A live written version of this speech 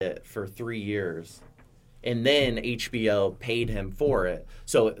it for 3 years. And then HBO paid him for it.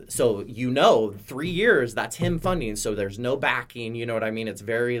 So 3 years, that's him funding. So there's no backing, you know what I mean? It's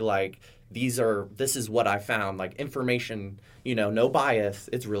very like, this is what I found. Like information, no bias.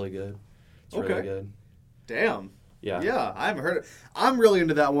 It's really good. It's really good. Damn. Yeah. Yeah, I haven't heard it. I'm really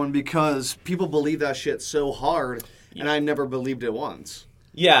into that one because people believe that shit so hard, and I never believed it once.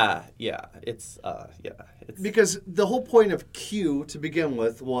 Yeah. It's because the whole point of Q to begin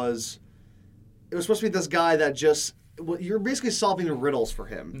with was it was supposed to be this guy that just you're basically solving riddles for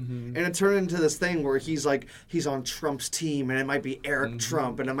him, and it turned into this thing where he's on Trump's team, and it might be Eric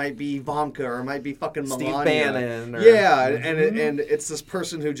Trump, and it might be Ivanka, or it might be fucking Melania. Steve Bannon. And it's this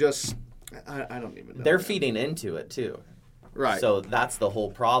person who just I don't even know. They're feeding into it too. Right. So that's the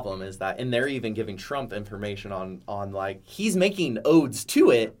whole problem is that, and they're even giving Trump information on like, he's making odes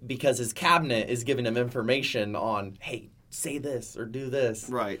to it because his cabinet is giving him information on, hey, say this or do this.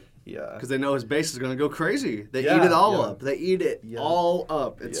 Right. Yeah. Because they know his base is going to go crazy. They eat it all up. They eat it all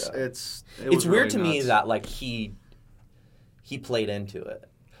up. It's weird really to me that like he played into it.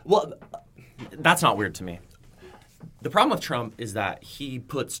 Well, that's not weird to me. The problem with Trump is that he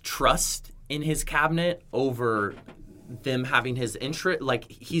puts trust in his cabinet over them having his interest.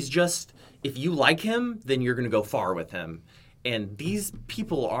 Like, he's just, if you like him, then you're going to go far with him. And these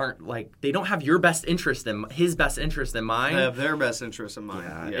people aren't like, they don't have your best interest in his best interest in mind. They have their best interest in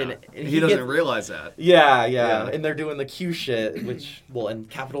mind. Yeah. And he doesn't realize that. Yeah. And they're doing the Q shit, which, and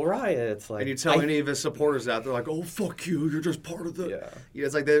Capitol riots. Like, and you tell any of his supporters that, they're like, oh, fuck you, you're just part of the... Yeah,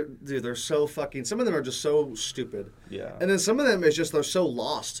 it's like, they're so fucking... Some of them are just so stupid. Yeah. And then some of them is just, they're so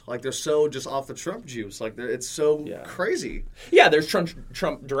lost. Like, they're so just off the Trump juice. Like, it's so crazy. Yeah, there's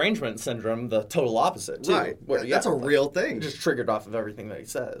Trump derangement syndrome, the total opposite, too. Right. Where, that's a real thing. Just triggered off of everything that he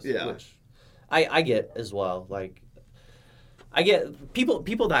says. Yeah. Which I get as well. Like, I get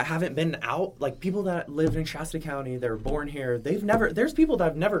people that haven't been out, like people that live in Shasta County, they're born here. There's people that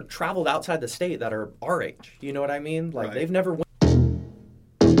have never traveled outside the state that are our age. You know what I mean? Like, they've never went.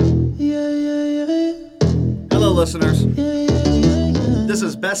 Hello, listeners. This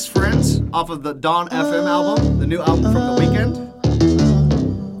is Best Friends off of the Dawn FM album, the new album from The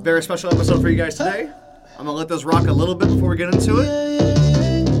Weeknd. Very special episode for you guys today. I'm going to let this rock a little bit before we get into it.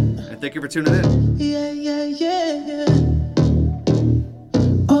 And thank you for tuning in.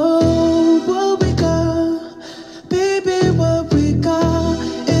 Oh, what we got, baby, what we got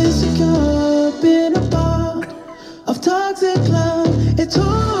is secure, been a part of toxic love. It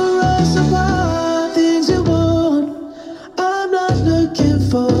tore us apart, things you want, I'm not looking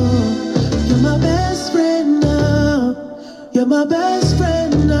for. You're my best friend now, you're my best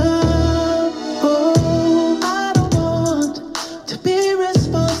friend now.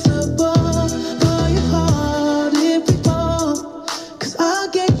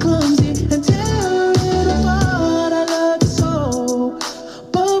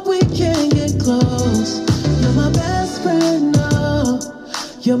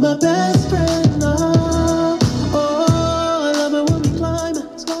 You're my best friend now. Oh, I love it when we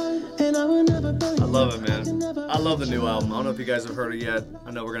climax, and I will never burn. I love it, man. I love the new album. I don't know if you guys have heard it yet.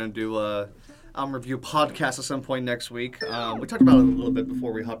 I know we're going to do a album review podcast at some point next week. We talked about it a little bit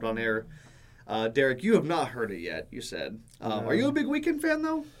before we hopped on air. Derrick, you have not heard it yet, you said. Are you a big Weeknd fan,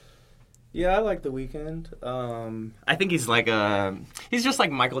 though? Yeah, I like The Weeknd. I think he's he's just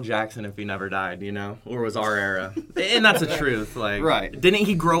like Michael Jackson if he never died, or was our era. And that's the truth. Like, right. Didn't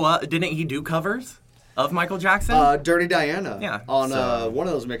he do covers of Michael Jackson? Dirty Diana. Yeah. On one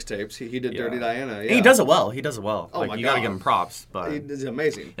of those mixtapes, he did Dirty Diana. Yeah. And he does it well. Oh, like, you got to give him props. But he's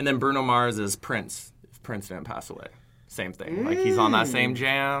amazing. And then Bruno Mars is Prince. If Prince didn't pass away. Same thing. Like, he's on that same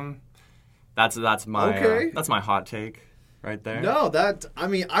jam. That's my hot take. Right there. No,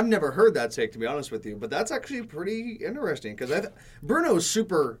 I've never heard that take, to be honest with you, but that's actually pretty interesting because Bruno is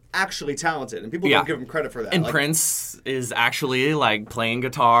super actually talented, and people don't give him credit for that. And Prince is actually like playing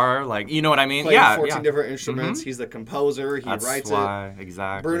guitar, like, you know what I mean? Playing 14 different instruments. Mm-hmm. He's the composer. He writes it.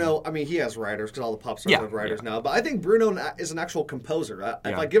 Exactly. Bruno, he has writers because all the pop stars have writers now, but I think Bruno is an actual composer.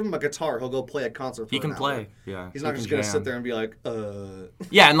 If I give him a guitar, he'll go play a concert for He can an play. hour. Yeah. He's not just going to sit there and be like,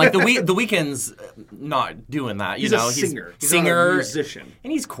 Yeah, and like the Weeknd's not doing that. He's a singer. He's not a musician.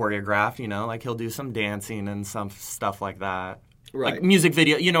 And he's choreographed, like he'll do some dancing and some stuff like that. Right. Like music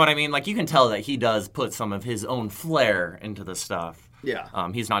video, you know what I mean? Like you can tell that he does put some of his own flair into the stuff. Yeah.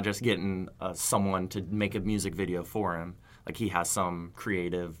 He's not just getting someone to make a music video for him. Like he has some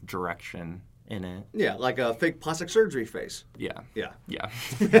creative direction in it. Yeah, like a fake plastic surgery face. Yeah. Yeah. Yeah.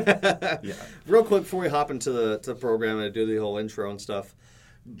 Yeah. Real quick before we hop into the program and do the whole intro and stuff,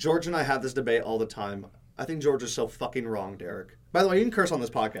 George and I have this debate all the time. I think George is so fucking wrong, Derrick. By the way, you can curse on this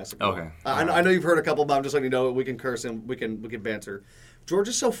podcast. If you Okay. want. I know you've heard a couple, but I'm just letting you know we can curse and we can banter. George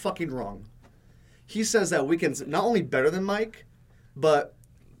is so fucking wrong. He says that Weeknd's not only better than Mike, but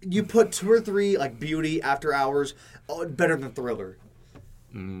you put 2 or 3 like Beauty, After Hours, better than Thriller.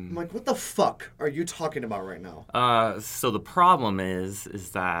 I'm like, what the fuck are you talking about right now? So the problem is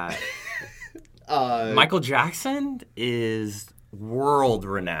that Michael Jackson is world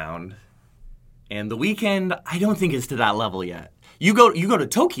renowned, and The Weeknd I don't think is to that level yet. You go to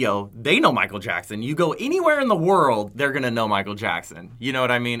Tokyo, they know Michael Jackson. You go anywhere in the world, they're gonna know Michael Jackson. You know what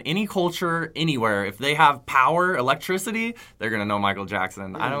I mean? Any culture, anywhere, if they have power, electricity, they're gonna know Michael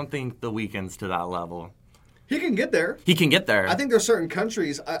Jackson. I don't think The Weeknd's to that level. He can get there. He can get there. I think there's certain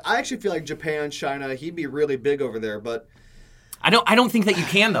countries. I actually feel like Japan, China, he'd be really big over there, but I don't think that you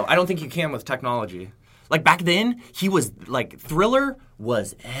can though. I don't think you can with technology. Like back then, he was like Thriller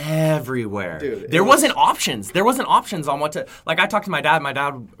was everywhere. Dude, there wasn't options. There wasn't options on what to like. I talked to my dad. My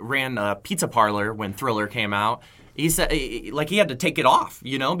dad ran a pizza parlor when Thriller came out. He said like he had to take it off,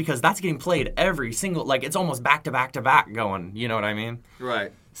 you know, because that's getting played every single like it's almost back to back to back going. You know what I mean?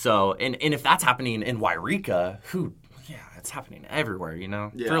 right. So and if that's happening in Wairika, it's happening everywhere, you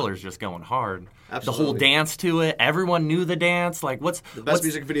know? Yeah. Thriller's just going hard. Absolutely. The whole dance to it, everyone knew the dance. Like, The best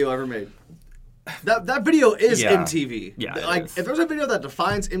music video ever made. That video is Yeah. MTV. Yeah, it like is. if there's a video that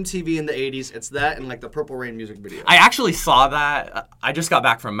defines MTV in the 80s, it's that and like the Purple Rain music video. I actually saw that. I just got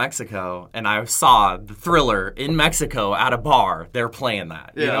back from Mexico, and I saw the Thriller in Mexico at a bar. They're playing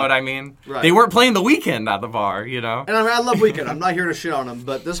that. You Yeah. know what I mean? Right. They weren't playing The Weeknd at the bar, you know? And I mean, I love Weeknd. I'm not here to shit on him,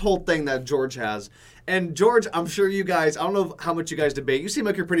 but this whole thing that George has, and George, I'm sure you guys, I don't know how much you guys debate. You seem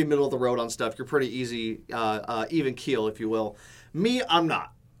like you're pretty middle of the road on stuff. You're pretty easy, even keel, if you will. Me, I'm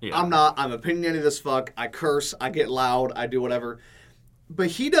not. Yeah. I'm not. I'm opinionated as fuck. I curse. I get loud. I do whatever. But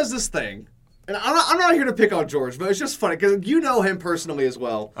he does this thing. And I'm not here to pick on George, but it's just funny because you know him personally as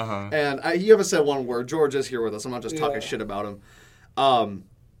well. Uh-huh. And you haven't said one word. George is here with us. I'm not just talking shit about him.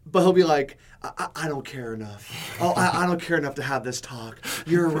 But he'll be like, I don't care enough. Oh, I don't care enough to have this talk.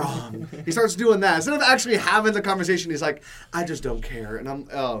 You're wrong. He starts doing that. Instead of actually having the conversation, he's like, I just don't care. And I'm,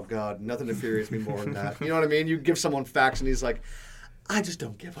 oh, God, nothing infuriates me more than that. You know what I mean? You give someone facts and he's like, I just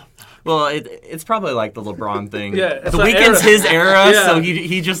don't give a fuck. Well, it's probably like the LeBron thing. Yeah, it's The that Weeknd's era. his era, Yeah. so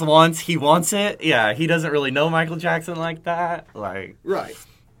he just wants it. Yeah, he doesn't really know Michael Jackson like that. Like, Right.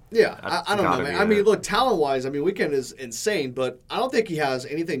 Yeah, That's I don't know, gotta man. be I mean, it. look, talent-wise, I mean, Weeknd is insane, but I don't think he has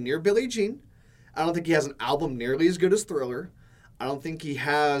anything near Billie Jean. I don't think he has an album nearly as good as Thriller. I don't think he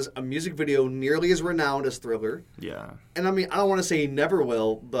has a music video nearly as renowned as Thriller. yeah. And I mean, I don't want to say he never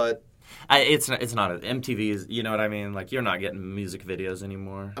will, but It's not. MTV is. You know what I mean? Like you're not getting music videos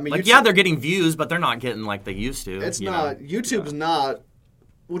anymore. I mean, like YouTube- they're getting views, but they're not getting like they used to. it's you not. know? YouTube's not,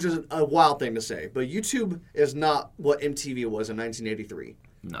 which is a wild thing to say, but YouTube is not what MTV was in 1983.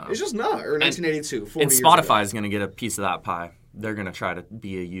 No. It's just not, or 1982, 40 And years Spotify ago. is going to get a piece of that pie. They're going to try to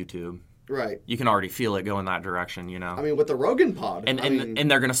be a YouTube. Right. You can already feel it going that direction, you know. I mean, with the Rogan pod. and I mean,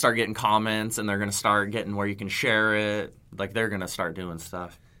 and they're going to start getting comments, and they're going to start getting where you can share it. Like they're going to start doing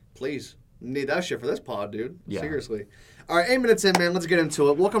stuff. please. Need that shit for this pod, dude. Yeah. Seriously. All right, 8 minutes in, man. Let's get into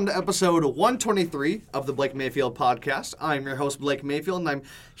it. Welcome to episode 123 of the Blake Mayfield podcast. I'm your host, Blake Mayfield, and I'm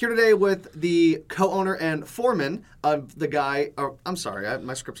here today with the co-owner and foreman of the guy. I'm sorry,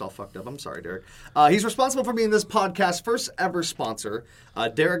 my script's all fucked up. I'm sorry, Derrick. He's responsible for being this podcast's first ever sponsor.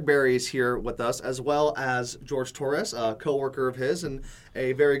 Derrick Barrie is here with us, as well as George Torres, a co-worker of his and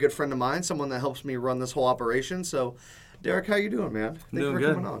a very good friend of mine, someone that helps me run this whole operation. So, Derrick, how you doing, man? Thank you for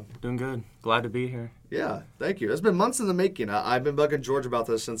coming on. Doing good. Glad to be here. Yeah, thank you. It's been months in the making. I've been bugging George about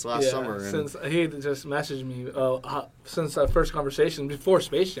this since last summer. And Since he just messaged me since our first conversation before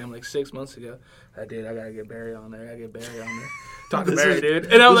Space Jam, like 6 months ago. I gotta get Barrie on there. Talk to This Barrie, is- dude.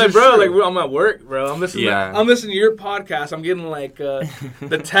 And I'm this like, is bro, true. like I'm at work, bro. I'm listening. Yeah. I'm listening to your podcast. I'm getting like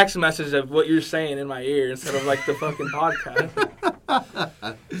the text message of what you're saying in my ear instead of like the fucking podcast.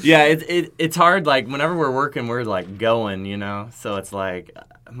 Yeah, it's hard. Like whenever we're working, we're like going, you know. So it's like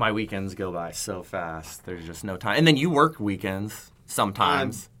my weekends go by so fast. There's just no time. And then you work weekends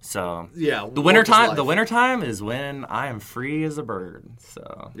sometimes. So yeah, the work is life. winter time is when I am free as a bird.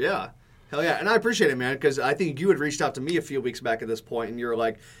 So Yeah. Hell yeah. And I appreciate it, man, because I think you had reached out to me a few weeks back at this point, and you were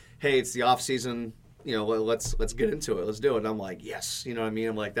like, hey, it's the off season. You know, let's get into it. Let's do it. And I'm like, yes. You know what I mean?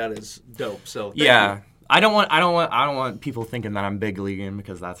 I'm like, that is dope. So thank yeah, you. I don't want people thinking that I'm big leaguing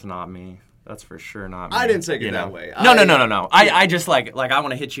because that's not me. That's for sure not me. I didn't take it you know? that way. No. I just like I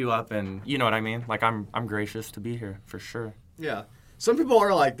want to hit you up, and you know what I mean. Like I'm gracious to be here for sure. Yeah. Some people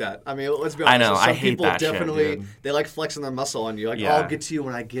are like that. I mean, let's be honest. I know. Some I hate people that definitely, shit, dude. they like flexing their muscle on you. Like, Yeah. I'll get to you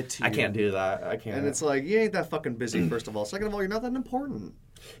when I get to you. I can't do that. I can't. And it's like, you ain't that fucking busy, first of all. Second of all, you're not that important.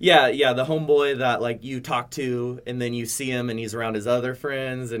 Yeah, the homeboy that, like, you talk to, and then you see him, and he's around his other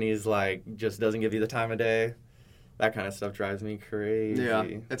friends, and he's, like, just doesn't give you the time of day. That kind of stuff drives me crazy. Yeah,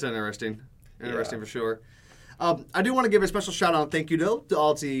 it's interesting. Interesting for sure. I do want to give a special shout-out and thank you, though, to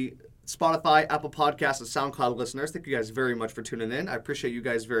all the Spotify, Apple Podcasts, and SoundCloud listeners. Thank you guys very much for tuning in. I appreciate you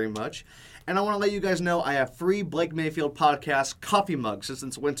guys very much. And I want to let you guys know I have free Blake Mayfield Podcast coffee mugs since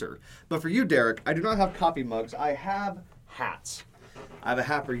it's winter. But for you, Derrick, I do not have coffee mugs. I have hats. I have a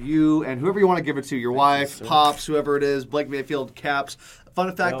hat for you and whoever you want to give it to, your wife, Pops, whoever it is, Blake Mayfield caps.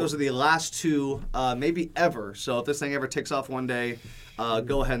 Fun fact, those are the last two, maybe ever. So if this thing ever takes off one day,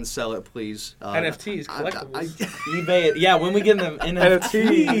 go ahead and sell it, please. NFTs, collectibles. eBay it. Yeah, when we get them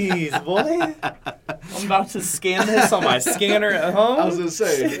NFTs, boy. I'm about to scan this on my scanner at home. I was going to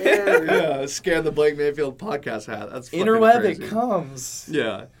say, scan the Blake Mayfield podcast hat. That's fucking Interweb crazy. it comes.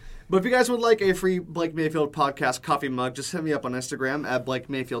 Yeah. But if you guys would like a free Blake Mayfield podcast coffee mug, just hit me up on Instagram at Blake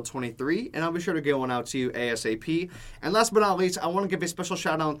Mayfield23, and I'll be sure to get one out to you ASAP. And last but not least, I want to give a special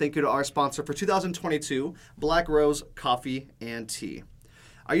shout out and thank you to our sponsor for 2022, Black Rose Coffee and Tea.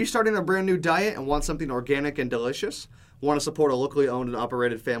 Are you starting a brand new diet and want something organic and delicious? Want to support a locally owned and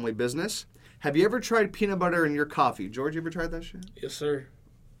operated family business? Have you ever tried peanut butter in your coffee? George, you ever tried that shit? Yes, sir.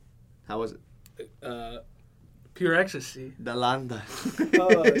 How was it? Pure ecstasy. Delanda.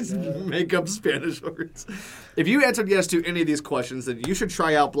 Oh, It's God. make up Spanish words. If you answered yes to any of these questions, then you should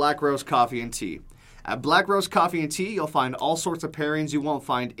try out Black Rose Coffee and Tea. At Black Rose Coffee and Tea, you'll find all sorts of pairings you won't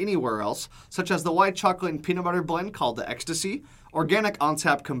find anywhere else, such as the white chocolate and peanut butter blend called the Ecstasy, organic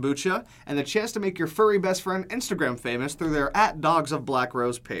on-tap kombucha, and the chance to make your furry best friend Instagram famous through their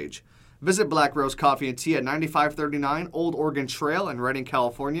 @DogsOfBlackRose page. Visit Black Rose Coffee and Tea at 9539 Old Oregon Trail in Redding,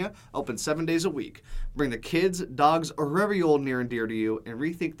 California, open 7 days a week. Bring the kids, dogs, or whoever you hold near and dear to you, and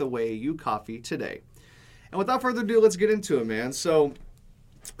rethink the way you coffee today. And without further ado, let's get into it, man. So,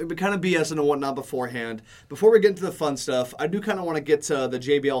 we've been kind of BSing and whatnot beforehand. Before we get into the fun stuff, I do kind of want to get to the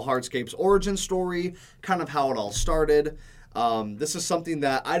JBL Hardscapes origin story, kind of how it all started. This is something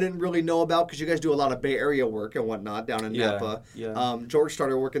that I didn't really know about because you guys do a lot of Bay Area work and whatnot down in Napa. Yeah. George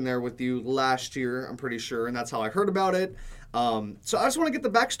started working there with you last year, I'm pretty sure, and that's how I heard about it. So I just want to get the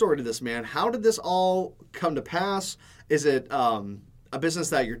backstory to this, man. How did this all come to pass? Is it a business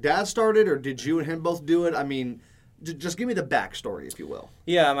that your dad started, or did you and him both do it? I mean, just give me the backstory, if you will.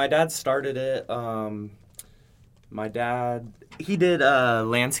 Yeah, my dad started it. My dad, he did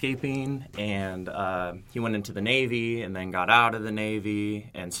landscaping, and he went into the Navy and then got out of the Navy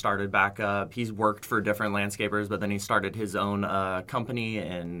and started back up. He's worked for different landscapers, but then he started his own company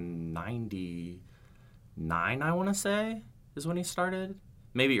in 99, I want to say, is when he started.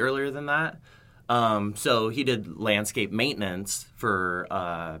 Maybe earlier than that. So he did landscape maintenance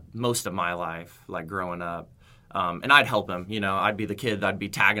for most of my life, like growing up. And I'd help him, you know. I'd be the kid that'd be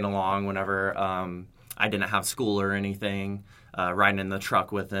tagging along whenever I didn't have school or anything, riding in the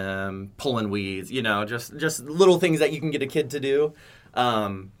truck with him, pulling weeds, you know, just little things that you can get a kid to do.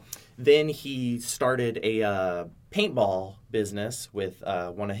 Then he started a paintball business with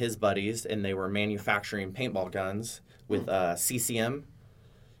one of his buddies, and they were manufacturing paintball guns with CCM.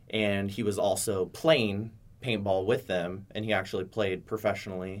 And he was also playing paintball with them, and he actually played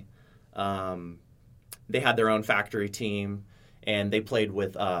professionally. They had their own factory team, and they played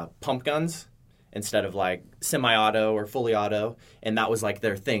with pump guns instead of like semi-auto or fully auto, and that was like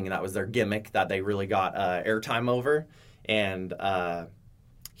their thing. That was their gimmick that they really got airtime over, and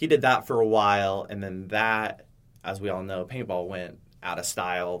he did that for a while, and then that, as we all know, paintball went out of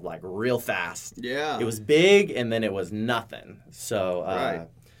style like real fast. Yeah. It was big, and then it was nothing. So, Right.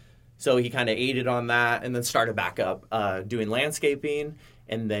 So he kind of aided on that, and then started back up doing landscaping,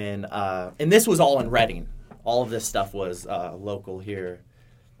 and then and this was all in Redding. All of this stuff was local here.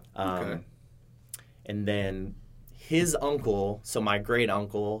 Okay. And then his uncle, so my great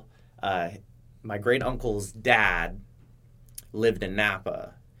uncle's dad lived in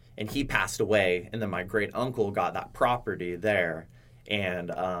Napa, and he passed away, and then my great uncle got that property there,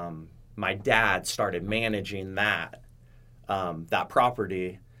 and my dad started managing that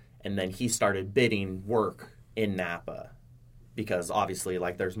property, and then he started bidding work in Napa. Because obviously,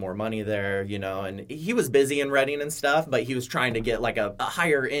 like, there's more money there, you know, and he was busy in Redding and stuff, but he was trying to get, like, a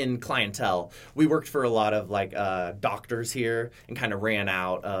higher-end clientele. We worked for a lot of, like, doctors here and kind of ran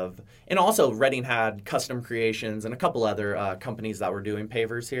out of... And also, Redding had Custom Creations and a couple other companies that were doing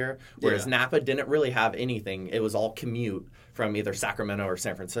pavers here, whereas Napa didn't really have anything. It was all commute from either Sacramento or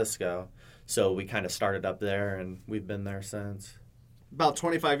San Francisco. So we kind of started up there, and we've been there since. About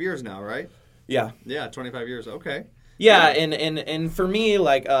 25 years now, right? Yeah. Yeah, 25 years. Okay. Yeah, and for me,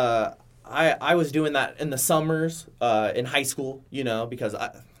 like, I was doing that in the summers in high school, you know, because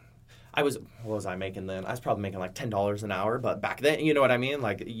I was, what was I making then? I was probably making like $10 an hour, but back then, you know what I mean?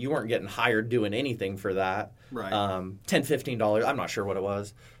 Like, you weren't getting hired doing anything for that. Right. $10, $15, I'm not sure what it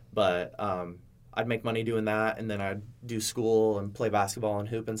was, but I'd make money doing that, and then I'd do school and play basketball and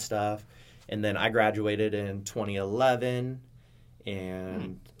hoop and stuff. And then I graduated in 2011,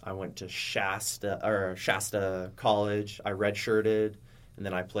 and I went to Shasta College. I redshirted, and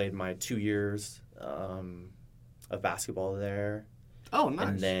then I played my 2 years of basketball there. Oh, nice.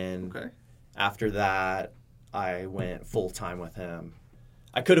 And then after that, I went full-time with him.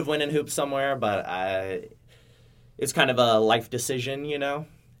 I could have went and hooped somewhere, but it's kind of a life decision, you know,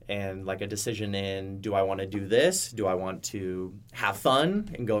 and like a decision in, do I want to do this? Do I want to have fun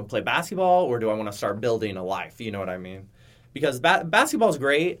and go and play basketball, or do I want to start building a life? You know what I mean? Because basketball is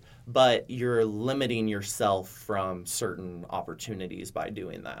great, but you're limiting yourself from certain opportunities by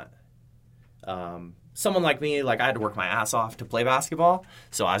doing that. Someone like me, like I had to work my ass off to play basketball,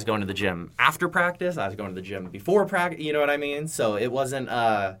 so I was going to the gym after practice. I was going to the gym before practice. You know what I mean? So it wasn't.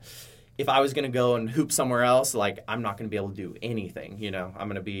 If I was going to go and hoop somewhere else, like I'm not going to be able to do anything. You know, I'm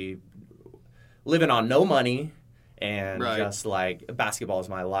going to be living on no money and just like basketball is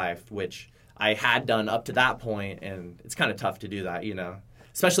my life, which I had done up to that point, and it's kind of tough to do that. You know,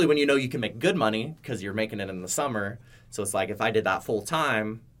 especially when you know you can make good money because you're making it in the summer. So it's like if I did that full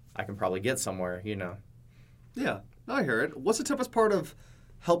time, I can probably get somewhere, you know. Yeah, I hear it. What's the toughest part of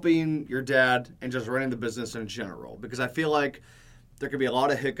helping your dad and just running the business in general? Because I feel like there could be a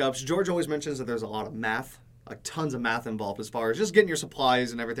lot of hiccups. George always mentions that there's a lot of math, like tons of math involved as far as just getting your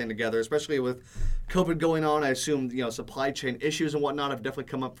supplies and everything together, especially with COVID going on. I assume, you know, supply chain issues and whatnot have definitely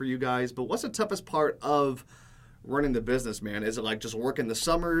come up for you guys. But what's the toughest part of running the business, man? Is it like just working the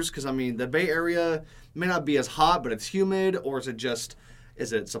summers? Because, I mean, the Bay Area may not be as hot, but it's humid. Or is it just...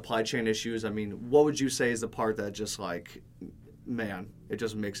 Is it supply chain issues? I mean, what would you say is the part that just like, man, it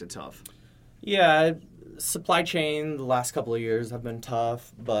just makes it tough? Yeah, supply chain the last couple of years have been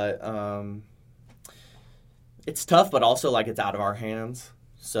tough, but it's tough, but also like it's out of our hands.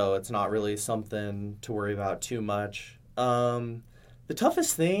 So it's not really something to worry about too much. The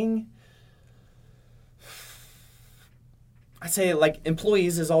toughest thing, I'd say like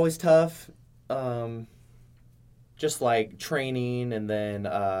employees is always tough. Just like training and then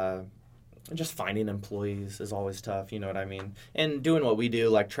just finding employees is always tough, you know what I mean? And doing what we do,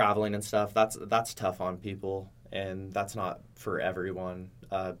 like traveling and stuff, that's tough on people, and that's not for everyone,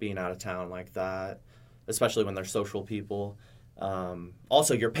 being out of town like that, especially when they're social people.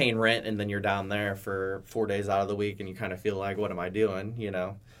 Also, you're paying rent and then you're down there for 4 days out of the week and you kind of feel like, what am I doing, you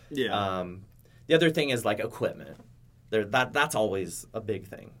know? Yeah. The other thing is like equipment. That's always a big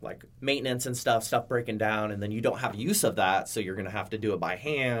thing, like maintenance and stuff breaking down, and then you don't have use of that, so you're going to have to do it by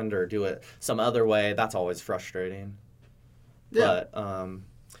hand or do it some other way. That's always frustrating. Yeah. But,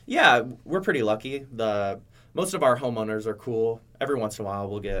 yeah, we're pretty lucky. Most of our homeowners are cool. Every once in a while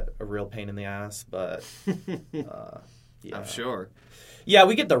we'll get a real pain in the ass, but yeah. I'm sure. Yeah,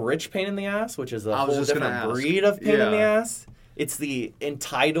 we get the rich pain in the ass, which is a whole different breed of pain in the ass. It's the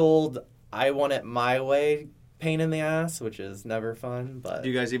entitled, I want it my way pain in the ass, which is never fun. But do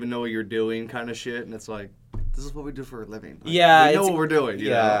you guys even know what you're doing kind of shit? And it's like, this is what we do for a living. Like, yeah. We know what we're doing.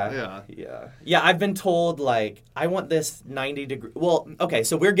 Yeah. I've been told, like, I want this 90-degree. Well, okay,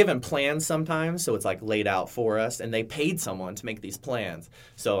 so we're given plans sometimes, so it's, like, laid out for us, and they paid someone to make these plans.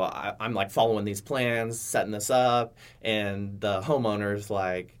 So I'm, like, following these plans, setting this up, and the homeowner's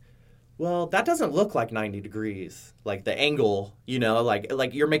like, well, that doesn't look like 90 degrees. Like, the angle, you know,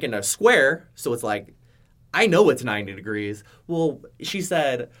 like you're making a square, so it's like, I know it's 90 degrees. Well, she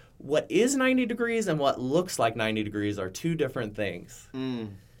said, what is 90 degrees and what looks like 90 degrees are two different things.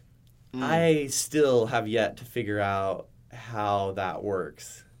 I still have yet to figure out how that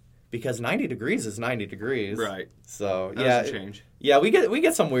works, because 90 degrees is 90 degrees. Right. So, that doesn't change. Yeah, we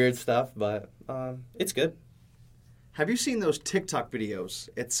get some weird stuff, but it's good. Have you seen those TikTok videos?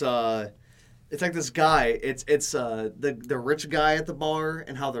 It's like this guy. It's the rich guy at the bar,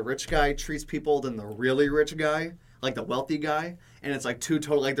 and how the rich guy treats people than the really rich guy, like the wealthy guy. And it's like two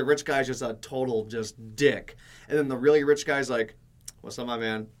total. Like the rich guy's just a total just dick, and then the really rich guy's like, "What's up, my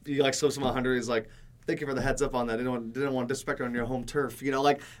man?" He like slips him 100. He's like, "Thank you for the heads up on that. Didn't want to disrespect on your home turf." You know,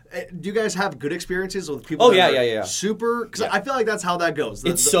 like, do you guys have good experiences with people? Oh yeah. Super, because I feel like that's how that goes.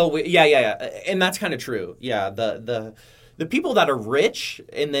 Yeah, and that's kind of true. Yeah, the people that are rich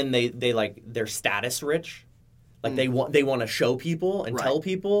and then they like they're status rich, Like they want to show people and tell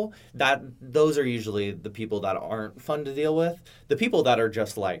people that those are usually the people that aren't fun to deal with. The people that are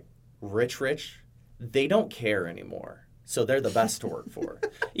just like rich, they don't care anymore. So they're the best to work for.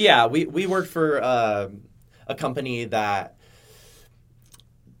 Yeah, we worked for a company that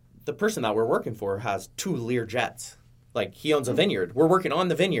the person that we're working for has 2 Lear jets. Like he owns a vineyard. We're working on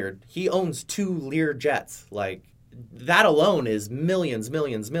the vineyard. He owns 2 Lear jets. Like that alone is millions.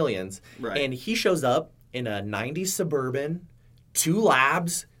 Right. And he shows up in a 90s Suburban, 2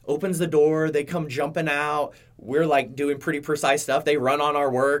 labs, opens the door, they come jumping out. We're like doing pretty precise stuff. They run on our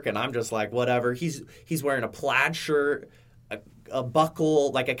work, and I'm just like, whatever. He's wearing a plaid shirt, a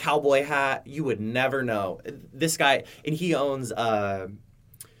buckle, like a cowboy hat. You would never know. This guy, and he owns, what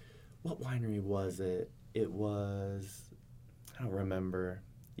winery was it? It was, I don't remember.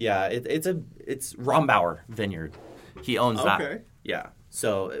 Yeah, it's Rombauer Vineyard. He owns that. Okay. Yeah.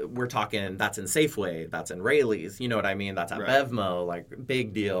 So we're talking, that's in Safeway, that's in Rayleigh's, you know what I mean? That's at Bevmo, like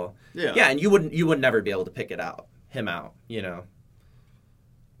big deal. Yeah. Yeah, and you would never be able to pick him out, you know.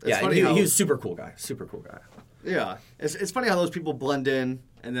 He was super cool guy. Yeah. It's funny how those people blend in,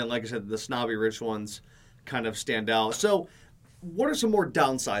 and then, like I said, the snobby rich ones kind of stand out. So what are some more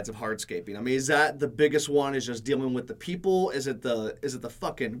downsides of hardscaping? I mean, is that the biggest one is just dealing with the people? Is it the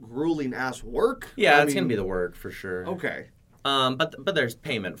fucking grueling ass work? Yeah, it's going to be the work for sure. Okay. But there's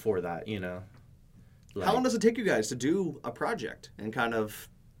payment for that, you know. Like, how long does it take you guys to do a project and kind of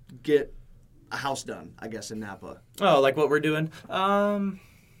get a house done, I guess, in Napa? Oh, like what we're doing?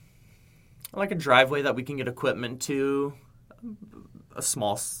 Like a driveway that we can get equipment to. A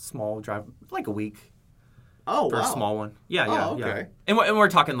small drive, like a week. Oh, for wow. a small one. Yeah. Okay. And we're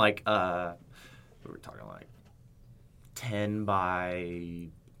talking like 10 by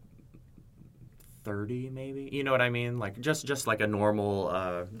 30 maybe. You know what I mean? Like just like a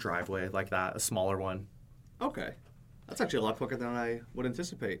normal driveway like that, a smaller one. Okay. That's actually a lot quicker than I would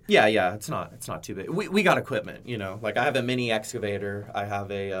anticipate. Yeah, it's not too big. We got equipment, you know. Like I have a mini excavator, I have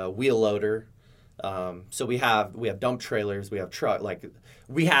a wheel loader. So we have dump trailers, we have truck, like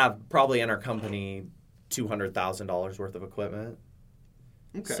we have probably in our company $200,000 worth of equipment.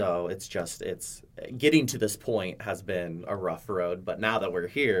 Okay. So it's getting to this point has been a rough road, but now that we're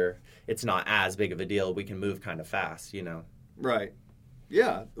here, it's not as big of a deal. We can move kind of fast, you know. Right.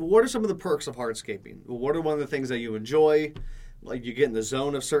 Yeah. What are some of the perks of hardscaping? What are one of the things that you enjoy? Like you get in the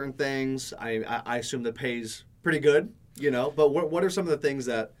zone of certain things. I assume the pay's pretty good, you know. But what are some of the things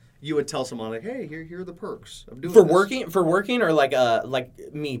that you would tell someone like, hey, here are the perks of doing this? For working or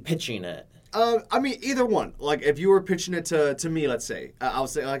like me pitching it? I mean, either one. Like, if you were pitching it to me, let's say, I would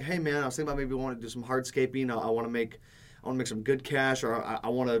say, like, hey, man, I was thinking about maybe wanting to do some hardscaping. I want to make some good cash, or I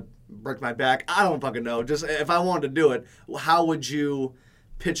want to break my back. I don't fucking know. Just if I wanted to do it, how would you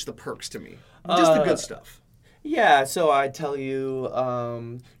pitch the perks to me? Just the good stuff. Yeah, so I tell you,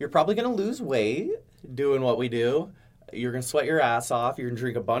 you're probably going to lose weight doing what we do. You're going to sweat your ass off. You're going to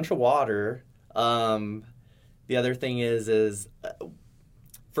drink a bunch of water. The other thing is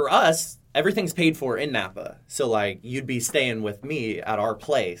for us, everything's paid for in Napa. So, like, you'd be staying with me at our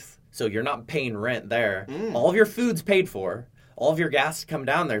place. So you're not paying rent there. All of your food's paid for. All of your gas to come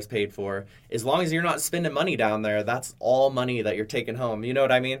down there is paid for. As long as you're not spending money down there, that's all money that you're taking home. You know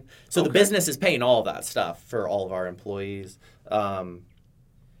what I mean? So the business is paying all of that stuff for all of our employees. And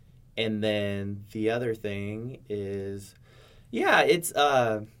then the other thing is,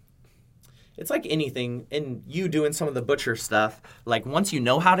 it's like anything, and you doing some of the butcher stuff, like once you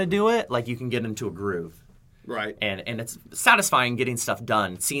know how to do it, like you can get into a groove. Right. And it's satisfying getting stuff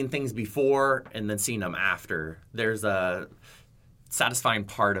done, seeing things before and then seeing them after. There's a satisfying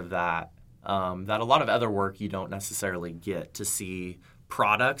part of that that a lot of other work you don't necessarily get to see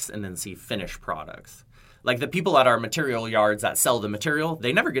products and then see finished products. Like the people at our material yards that sell the material,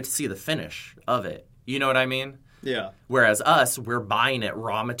 they never get to see the finish of it. You know what I mean? Yeah. Whereas us, we're buying it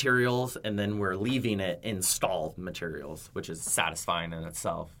raw materials and then we're leaving it installed materials, which is satisfying in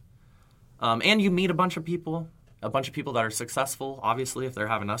itself. And you meet a bunch of people that are successful, obviously, if they're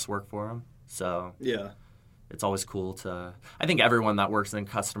having us work for them. So yeah, it's always cool to. I think everyone that works in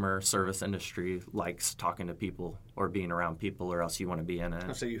customer service industry likes talking to people or being around people, or else you want to be in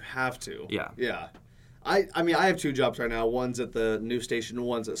it. So you have to. Yeah. Yeah. I mean, I have 2 jobs right now. One's at the news station,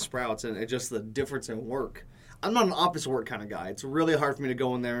 one's at Sprouts, and it's just the difference in work. I'm not an office work kind of guy. It's really hard for me to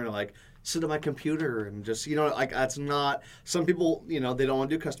go in there and like sit at my computer and just, you know, like that's not, some people, you know, they don't want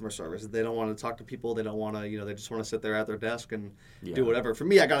to do customer service. They don't want to talk to people. They don't want to, you know, they just want to sit there at their desk and do whatever. For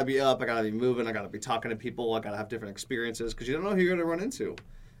me, I got to be up. I got to be moving. I got to be talking to people. I got to have different experiences because you don't know who you're going to run into.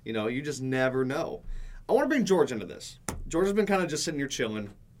 You know, you just never know. I want to bring George into this. George has been kind of just sitting here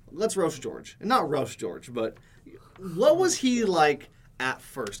chilling. let's roast George. And not roast George, but what was he like at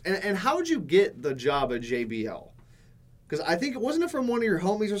first? And how did you get the job at JBL? Because I think, wasn't it from one of your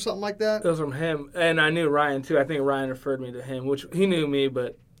homies or something like that? It was from him. And I knew Ryan, too. I think Ryan referred me to him, which he knew me,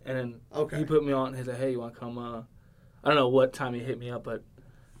 but and then he put me on. He said, hey, you want to come? I don't know what time he hit me up, but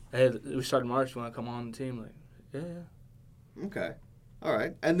hey, we started March. You want to come on the team? Like, yeah. Okay. All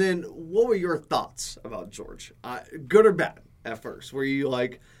right. And then what were your thoughts about George? Good or bad at first? Were you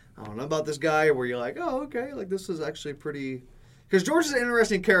like, I don't know about this guy? Or were you like, oh, okay, like this is actually pretty... Because George is an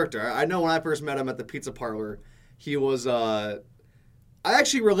interesting character. I know when I first met him at the pizza parlor, he was... I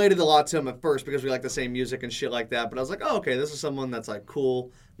actually related a lot to him at first because we like the same music and shit like that. But I was like, oh, okay, this is someone that's like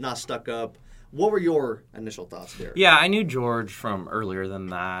cool, not stuck up. What were your initial thoughts there? Yeah, I knew George from earlier than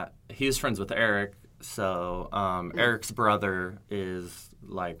that. He was friends with Eric. So Eric's brother is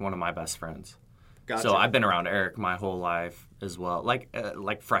like one of my best friends. Gotcha. So I've been around Eric my whole life as well,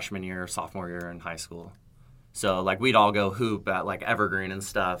 like freshman year, sophomore year in high school. So like we'd all go hoop at like Evergreen and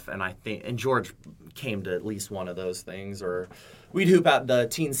stuff, and George came to at least one of those things, or we'd hoop at the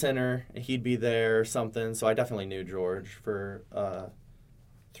teen center. And he'd be there or something. So I definitely knew George for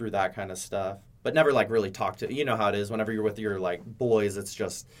through that kind of stuff. But never like really talked to, you know how it is whenever you're with your like boys, it's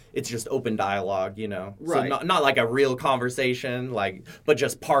just open dialogue, you know. Right. So not like a real conversation, like, but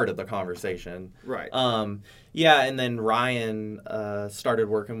just part of the conversation. Right. Yeah, and then Ryan started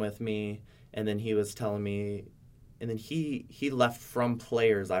working with me, and then he was telling me, and then he left from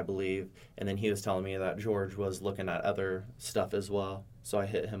Players, I believe, and then he was telling me that George was looking at other stuff as well. So I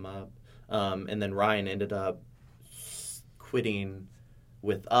hit him up, and then Ryan ended up quitting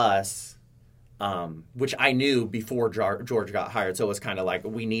with us. Which I knew before George got hired, so it was kind of like,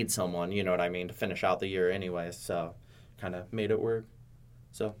 we need someone, you know what I mean, to finish out the year anyway, so kind of made it work.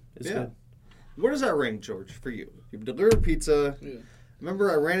 So it's good. Where does that rank, George, for you? You've delivered pizza. Yeah.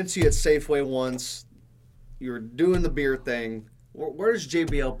 Remember, I ran into you at Safeway once. You were doing the beer thing. Where does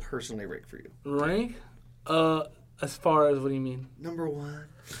JBL personally rank for you? Rank? As far as, what do you mean? Number one.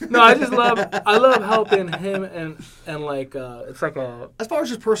 No, I love helping him and like, it's like as far as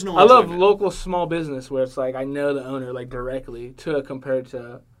just personal I love local small business where it's like I know the owner like directly compared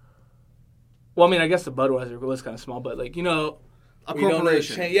to, well, I mean, I guess the Budweiser was kind of small, but like, you know, a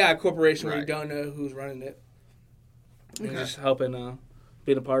corporation. A corporation right. where you don't know who's running it. Okay. And just helping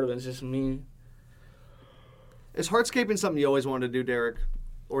being a part of it. It's just me. Is hardscaping something you always wanted to do, Derrick?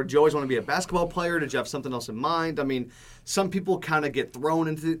 Or did you always want to be a basketball player? Did you have something else in mind? I mean, some people kind of get thrown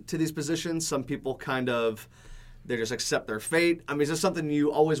into these positions. Some people they just accept their fate. I mean, is this something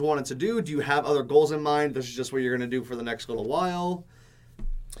you always wanted to do? Do you have other goals in mind? This is just what you're going to do for the next little while?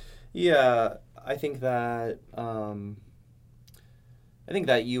 Yeah, I think that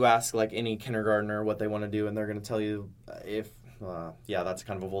you ask like any kindergartner what they want to do, and they're going to tell you that's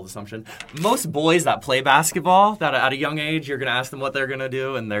kind of a bold assumption. Most boys that play basketball, that at a young age, you're going to ask them what they're going to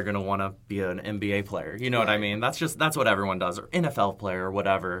do, and they're going to want to be an NBA player. You know what I mean? That's what everyone does, or NFL player or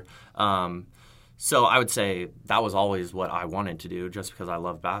whatever. So I would say that was always what I wanted to do, just because I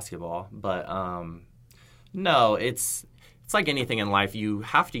love basketball. But no, it's like anything in life. You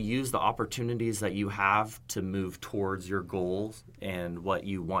have to use the opportunities that you have to move towards your goals and what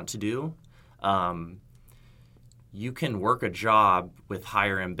you want to do. You can work a job with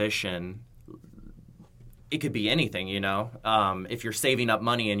higher ambition. It could be anything, you know. If you're saving up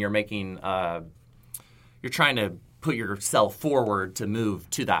money and you're making, you're trying to put yourself forward to move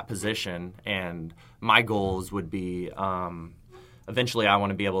to that position. And my goals would be, eventually I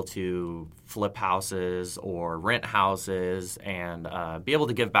want to be able to flip houses or rent houses and be able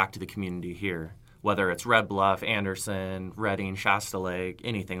to give back to the community here, whether it's Red Bluff, Anderson, Redding, Shasta Lake,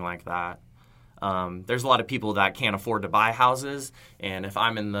 anything like that. There's a lot of people that can't afford to buy houses, and if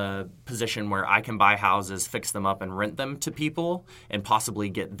I'm in the position where I can buy houses, fix them up, and rent them to people, and possibly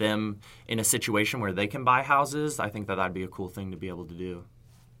get them in a situation where they can buy houses, I think that that'd be a cool thing to be able to do.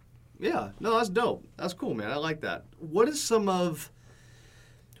 Yeah, no, that's dope. That's cool, man. I like that. What is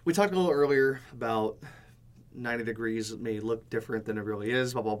we talked a little earlier about 90 degrees may look different than it really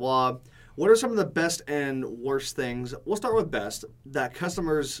is, blah, blah, blah. What are some of the best and worst things, we'll start with best, that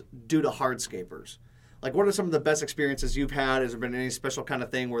customers do to hardscapers? Like, what are some of the best experiences you've had? Has there been any special kind of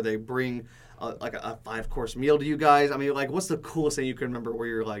thing where they bring like a 5-course meal to you guys? I mean, like, what's the coolest thing you can remember where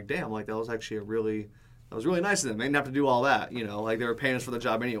you're like, damn, like, that was really nice of them. They didn't have to do all that, you know, like they were paying us for the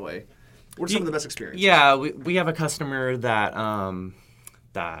job anyway. What are some of the best experiences? Yeah, we have a customer that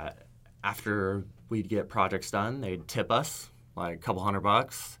that after we'd get projects done, they'd tip us like a couple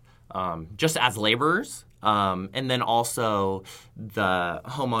 $100. Just as laborers, And then also the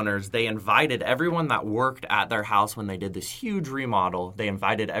homeowners, they invited everyone that worked at their house when they did this huge remodel. They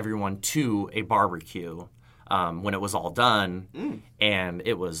invited everyone to a barbecue when it was all done. And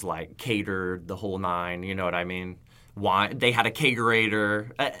it was like catered, the whole nine, you know what I mean? Wine, they had a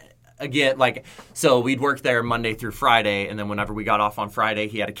kegerator. Again, like, so we'd work there Monday through Friday, and then whenever we got off on Friday,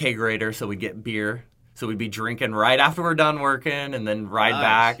 he had a kegerator, so we'd get beer. So we'd be drinking right after we're done working, and then ride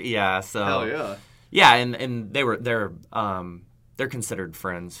back. Yeah, so hell yeah, yeah, and they're considered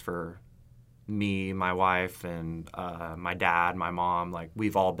friends for me, my wife, and my dad, my mom. Like,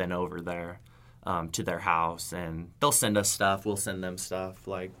 we've all been over there to their house, and they'll send us stuff. We'll send them stuff,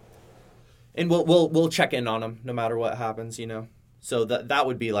 like, and we'll check in on them no matter what happens, you know. So that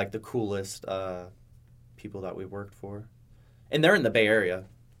would be like the coolest people that we worked for, and they're in the Bay Area,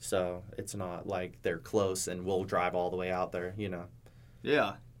 so it's not like they're close and we'll drive all the way out there, you know.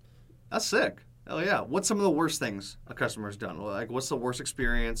 Yeah, that's sick. Hell yeah. What's some of the worst things a customer's done? Like, what's the worst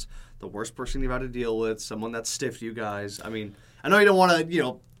experience? The worst person you've had to deal with? Someone that stiffed you guys? I mean, I know you don't want to,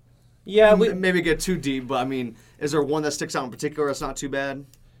 you know, maybe get too deep, but I mean, is there one that sticks out in particular that's not too bad?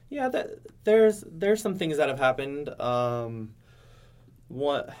 Yeah, there's some things that have happened. A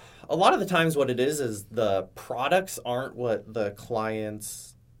lot of the times what it is the products aren't what the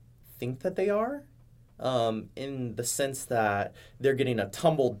clients think that they are, in the sense that they're getting a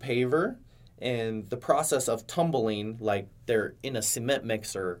tumbled paver, and the process of tumbling, like they're in a cement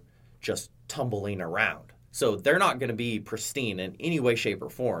mixer just tumbling around. So they're not going to be pristine in any way, shape, or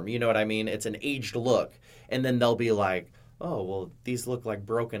form. You know what I mean? It's an aged look. And then they'll be like, oh, well, these look like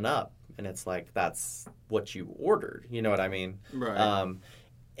broken up. And it's like, that's what you ordered. You know what I mean? Right.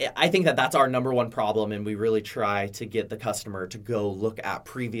 I think that's our number one problem, and we really try to get the customer to go look at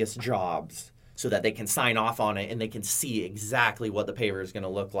previous jobs so that they can sign off on it and they can see exactly what the paver is going to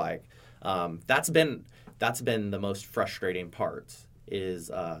look like. That's been the most frustrating part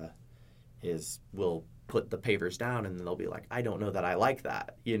is we'll put the pavers down and they'll be like, I don't know that I like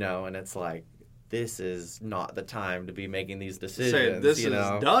that, you know, and it's like, this is not the time to be making these decisions. This is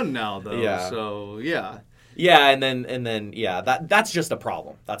done now, though. Yeah. So yeah. Yeah, and then that's just a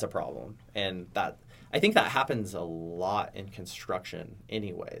problem. That's a problem, and that I think that happens a lot in construction,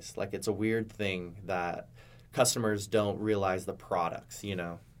 anyways. Like, it's a weird thing that customers don't realize the products, you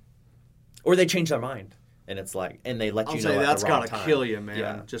know, or they change their mind, and it's like, and they let you know. That's gotta kill you, man.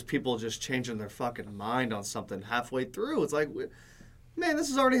 Yeah. Just people just changing their fucking mind on something halfway through. It's like, man, this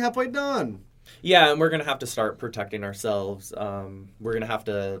is already halfway done. Yeah, and we're gonna have to start protecting ourselves. We're gonna have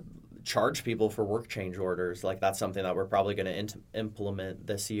to charge people for work change orders. Like, that's something that we're probably going to implement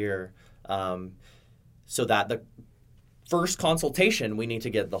this year, so that the first consultation, we need to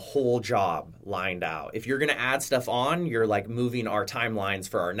get the whole job lined out. If you're going to add stuff on, you're like moving our timelines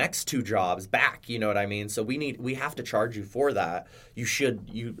for our next two jobs back, you know what I mean? So we have to charge you for that.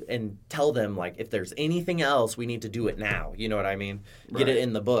 And tell them, like, if there's anything else, we need to do it now, you know what I mean? Get it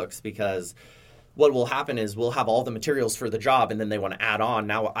in the books, because what will happen is we'll have all the materials for the job, and then they want to add on.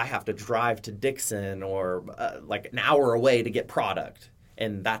 Now I have to drive to Dixon or like an hour away to get product,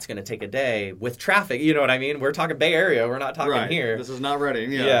 and that's going to take a day with traffic. You know what I mean? We're talking Bay Area. We're not talking here. This is not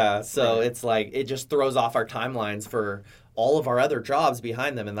Reading. Yeah. Yeah. So It's like, it just throws off our timelines for all of our other jobs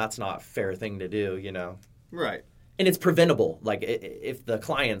behind them, and that's not a fair thing to do, you know? Right. And it's preventable. Like, if the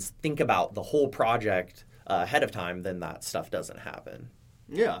clients think about the whole project ahead of time, then that stuff doesn't happen.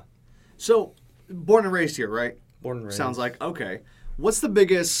 Yeah. So, born and raised here, right? Born and raised. Sounds like, okay. What's the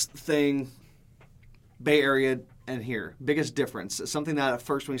biggest thing, Bay Area and here? Biggest difference? Something that at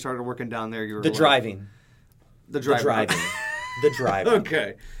first when you started working down there, you were driving. The driving. The driving.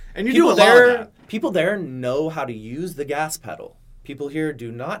 Okay. And you do a lot of that. People there know how to use the gas pedal. People here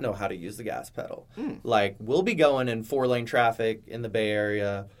do not know how to use the gas pedal. Like, we'll be going in 4-lane traffic in the Bay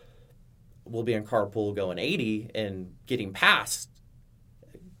Area. We'll be in carpool going 80 and getting past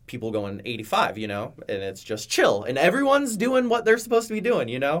people going 85, you know, and it's just chill. And everyone's doing what they're supposed to be doing,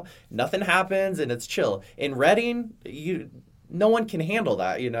 you know. Nothing happens, and it's chill. In Reading, no one can handle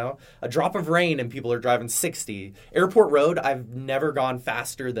that, you know. A drop of rain and people are driving 60. Airport Road, I've never gone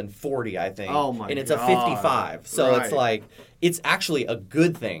faster than 40, I think. Oh, my God. And it's a 55. So It's like, it's actually a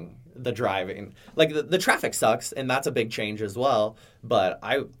good thing, the driving. Like, the traffic sucks, and that's a big change as well. But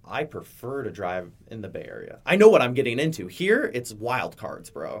I prefer to drive in the Bay Area. I know what I'm getting into. Here, it's wild cards,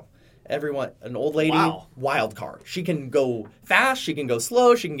 bro. Everyone, an old lady, wild card. She can go fast, she can go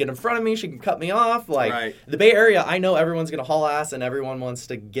slow, she can get in front of me, she can cut me off. Like, the Bay Area, I know everyone's going to haul ass and everyone wants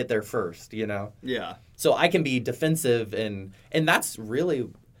to get there first, you know? Yeah. So I can be defensive, and that's really,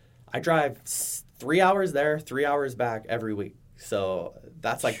 I drive 3 hours there, 3 hours back every week. So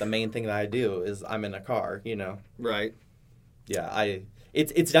that's like the main thing that I do is I'm in a car, Right. Yeah,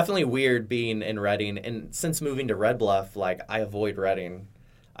 it's definitely weird being in Reading, and since moving to Red Bluff, like I avoid Reading.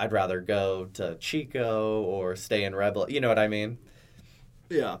 I'd rather go to Chico or stay in Red Bluff. You know what I mean?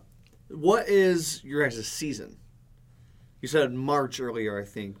 Yeah. What is your guys' season? You said March earlier, I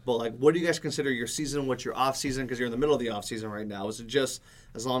think. But, like, what do you guys consider your season? What's your off-season? Because you're in the middle of the off-season right now. Is it just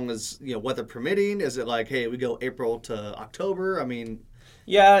as long as, weather permitting? Is it like, hey, we go April to October? I mean...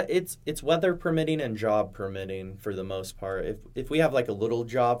 Yeah, it's weather permitting and job permitting for the most part. If we have, like, a little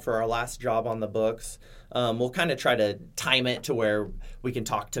job for our last job on the books, we'll kind of try to time it to where we can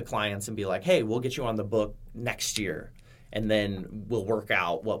talk to clients and be like, hey, we'll get you on the book next year. And then we'll work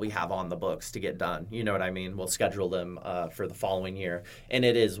out what we have on the books to get done. You know what I mean? We'll schedule them for the following year. And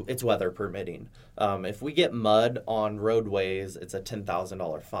it's weather permitting. If we get mud on roadways, it's a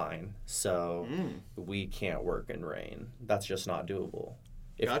 $10,000 fine. So we can't work in rain. That's just not doable.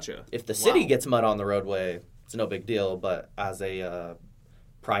 Gotcha. If the city gets mud on the roadway, it's no big deal. But as a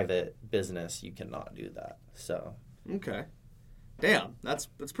private business, you cannot do that. So. Okay. Damn, that's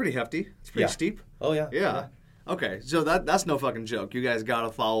pretty hefty. It's pretty steep. Oh, yeah. Yeah. Okay, so that's no fucking joke. You guys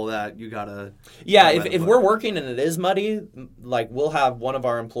gotta follow that. You gotta... Yeah, if we're working and it is muddy, like, we'll have one of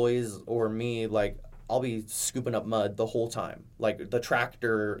our employees or me, like, I'll be scooping up mud the whole time. Like, the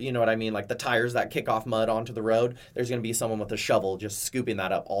tractor, you know what I mean? Like, the tires that kick off mud onto the road, there's going to be someone with a shovel just scooping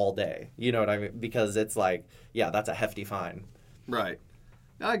that up all day. You know what I mean? Because it's like, yeah, that's a hefty fine. Right.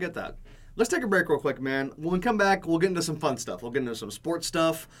 I get that. Let's take a break real quick, man. When we come back, we'll get into some fun stuff. We'll get into some sports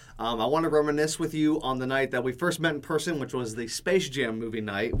stuff. I want to reminisce with you on the night that we first met in person, which was the Space Jam movie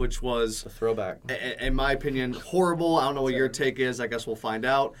night, which was... a throwback. In my opinion, horrible. I don't know what your take is. I guess we'll find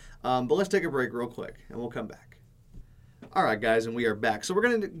out. But let's take a break real quick, and we'll come back. All right, guys, and we are back. So we're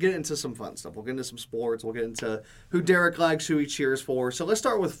going to get into some fun stuff. We'll get into some sports. We'll get into who Derrick likes, who he cheers for. So let's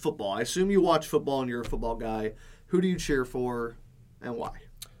start with football. I assume you watch football and you're a football guy. Who do you cheer for and why?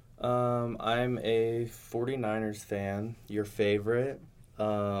 I'm a 49ers fan. Your favorite?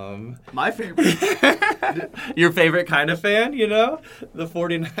 My favorite. Your favorite kind of fan, The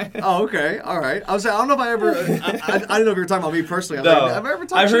 49ers. Oh, okay. All right. I don't know if I ever... I didn't know if you were talking about me personally. No. Have I ever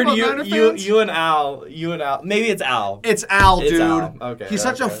talked about Niner fans? You and Al. Maybe it's Al. It's Al, dude. Al. Okay. He's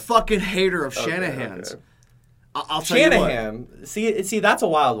such a fucking hater of Shanahan's. Okay. I'll tell you what. Shanahan. See, that's a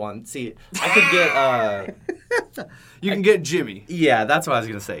wild one. See, I could get... You can get Jimmy. Yeah, that's what I was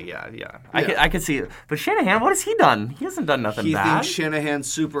going to say. Yeah. I could see it. But Shanahan, what has he done? He hasn't done nothing bad. He thinks Shanahan's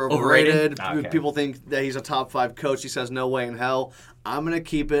super overrated. Okay. People think that he's a top 5 coach. He says no way in hell. I'm going to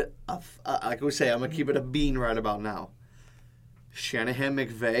keep it, like we say, I'm going to keep it a bean right about now. Shanahan,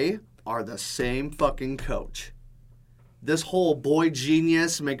 McVay are the same fucking coach. This whole boy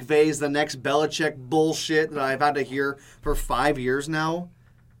genius, McVay's the next Belichick bullshit that I've had to hear for 5 years now.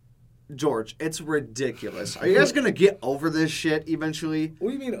 George, it's ridiculous. Are you guys going to get over this shit eventually?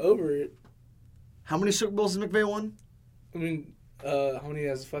 What do you mean over it? How many Super Bowls has McVay won? I mean, how many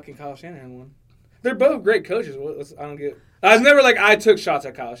has fucking Kyle Shanahan won? They're both great coaches. I don't get... I was never I took shots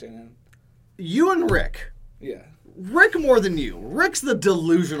at Kyle Shanahan. You and Rick. Yeah. Rick more than you. Rick's the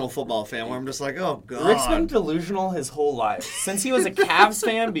delusional football fan where I'm just like, oh, God. Rick's been delusional his whole life. Since he was a Cavs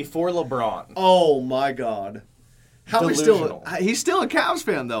fan before LeBron. Oh, my God. He's still a Cavs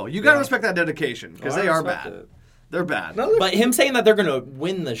fan, though. You got to respect that dedication, because they are bad. It. They're bad. But him saying that they're going to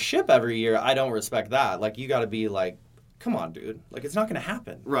win the ship every year, I don't respect that. Like, you got to be like, come on, dude. Like, it's not going to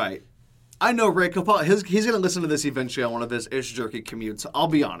happen. Right. I know Rick. He's going to listen to this eventually on one of his Ish Jerky commutes. I'll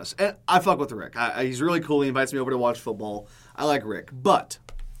be honest. And I fuck with Rick. He's really cool. He invites me over to watch football. I like Rick. But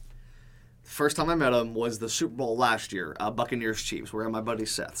first time I met him was the Super Bowl last year, Buccaneers-Chiefs. We're at my buddy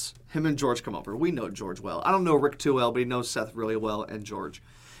Seth's. Him and George come over. We know George well. I don't know Rick too well, but he knows Seth really well and George.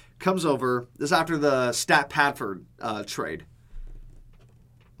 Comes over. This is after the Stat Padford trade.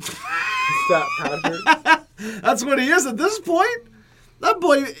 Stat Padford? That's what he is at this point. That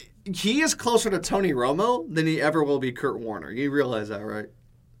boy, he is closer to Tony Romo than he ever will be Kurt Warner. You realize that, right?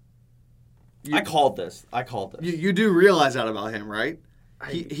 I called this. You do realize that about him, right?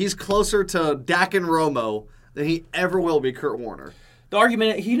 He's closer to Dak and Romo than he ever will be Kurt Warner. The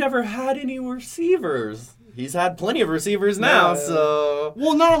argument, he never had any receivers. He's had plenty of receivers now, so...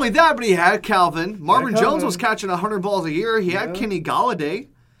 Well, not only that, but he had Calvin. Marvin Jones was catching 100 balls a year. He had Kenny Galladay.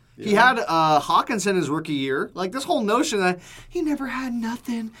 Yeah. He had Hawkinson his rookie year. Like, this whole notion that he never had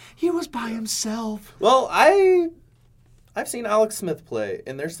nothing. He was by himself. Well, I've seen Alex Smith play,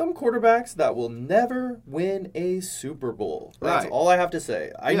 and there's some quarterbacks that will never win a Super Bowl. That's all I have to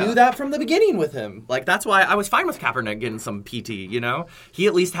say. I knew that from the beginning with him. Like, that's why I was fine with Kaepernick getting some PT, He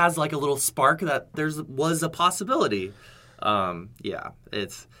at least has, like, a little spark that was a possibility.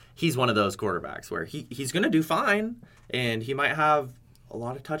 He's one of those quarterbacks where he's going to do fine, and he might have a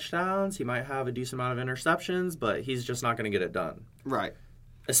lot of touchdowns. He might have a decent amount of interceptions, but he's just not going to get it done. Right.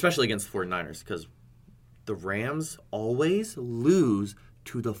 Especially against the 49ers, because the Rams always lose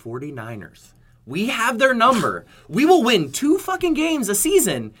to the 49ers. We have their number. We will win 2 fucking games a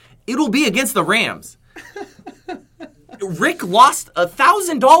season. It'll be against the Rams. Rick lost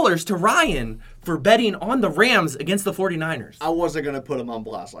 $1,000 to Ryan for betting on the Rams against the 49ers. I wasn't going to put him on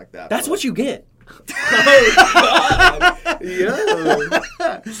blast like that. That's what you get.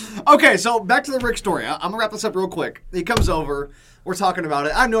 Yeah. Okay, so back to the Rick story. I'm going to wrap this up real quick. He comes over. We're talking about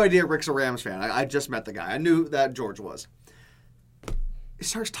it. I have no idea Rick's a Rams fan. I just met the guy. I knew that George was. He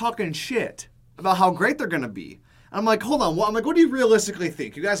starts talking shit about how great they're going to be. I'm like, hold on. I'm like, what do you realistically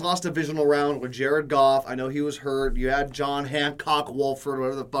think? You guys lost a divisional round with Jared Goff. I know he was hurt. You had John Hancock Wolford,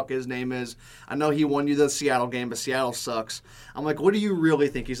 whatever the fuck his name is. I know he won you the Seattle game, but Seattle sucks. I'm like, what do you really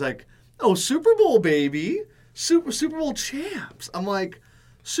think? He's like, oh, Super Bowl, baby. Super Bowl champs. I'm like,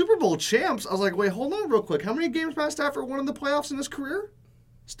 Super Bowl champs? I was like, wait, hold on real quick. How many games Matt Stafford won in the playoffs in his career?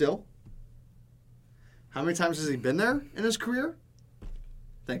 Still. How many times has he been there in his career?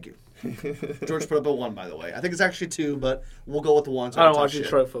 Thank you. George put up a 1, by the way. I think it's actually 2, but we'll go with the 1. So I don't watch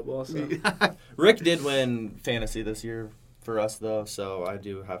Detroit football. So. Rick did win fantasy this year for us, though, so I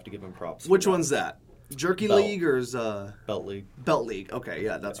do have to give him props. Which one's that? Jerky Belt. League or is Belt League. Belt League. Okay,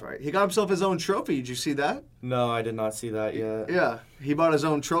 yeah, that's right. He got himself his own trophy. Did you see that? No, I did not see that yet. Yeah, he bought his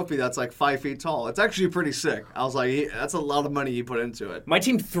own trophy that's like 5 feet tall. It's actually pretty sick. I was like, that's a lot of money he put into it. My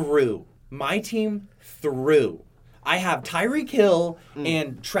team threw. I have Tyreek Hill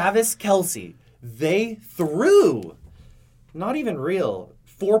and Travis Kelce. They threw. Not even real.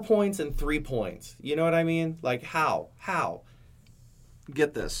 4 points and 3 points. You know what I mean? Like, how?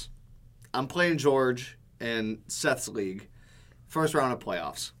 Get this. I'm playing George in Seth's league. First round of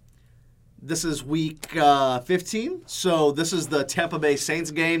playoffs. This is week 15. So this is the Tampa Bay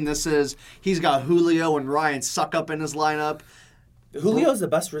Saints game. He's got Julio and Ryan Suckup in his lineup. Julio's the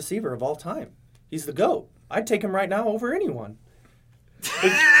best receiver of all time. He's the GOAT. I'd take him right now over anyone.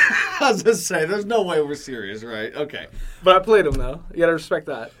 I was going to say, there's no way we're serious, right? Okay. But I played him, though. You got to respect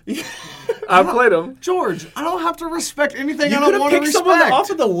that. I played him. George, I don't have to respect anything You I don't want to picked respect. someone off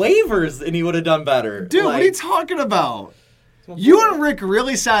of the waivers and he would have done better. Dude, what are you talking about? You and Rick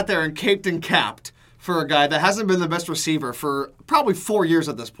really sat there and caped and capped for a guy that hasn't been the best receiver for probably 4 years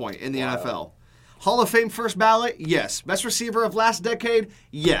at this point in the NFL. Hall of Fame first ballot? Yes. Best receiver of last decade?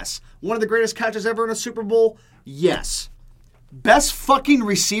 Yes. One of the greatest catches ever in a Super Bowl? Yes. Best fucking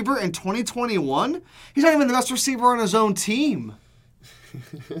receiver in 2021? He's not even the best receiver on his own team.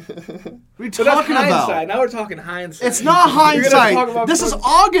 What are you talking about? Now we're talking hindsight. It's not hindsight. This is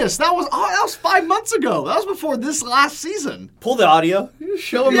August. That was 5 months ago. That was before this last season. Pull the audio.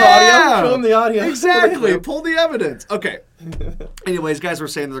 Show him the audio. Show him the audio. Exactly. Pull the evidence. Okay. Anyways, guys were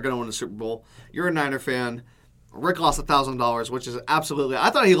saying they're going to win the Super Bowl. You're a Niner fan. Rick lost $1,000, which is absolutely...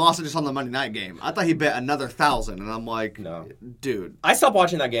 I thought he lost it just on the Monday night game. I thought he bet another 1,000, and I'm like, no, dude. I stopped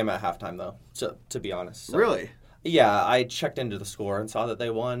watching that game at halftime, though, to be honest. So. Really? Yeah, I checked into the score and saw that they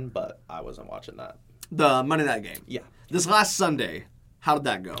won, but I wasn't watching that. The Monday night game? Yeah. This last Sunday, how did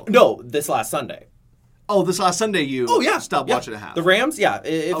that go? No, this last Sunday. Oh, this last Sunday you stopped watching at half. The Rams, yeah.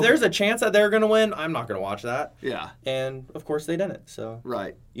 If there's a chance that they're going to win, I'm not going to watch that. Yeah. And, of course, they didn't. So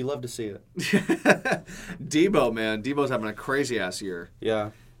right. You love to see it. Debo, man. Debo's having a crazy-ass year. Yeah.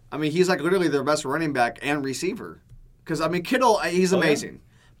 I mean, he's like literally their best running back and receiver. Because, I mean, Kittle, he's amazing. Yeah.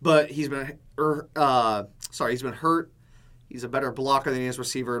 But he's been hurt. He's a better blocker than he is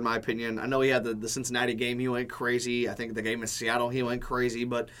receiver, in my opinion. I know he had the Cincinnati game. He went crazy. I think the game in Seattle, he went crazy.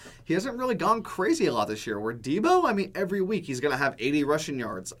 But he hasn't really gone crazy a lot this year. Where Debo, I mean, every week he's going to have 80 rushing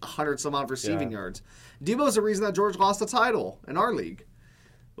yards, 100-some-odd receiving yards. Debo's the reason that George lost the title in our league,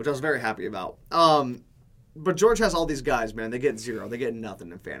 which I was very happy about. But George has all these guys, man. They get 0. They get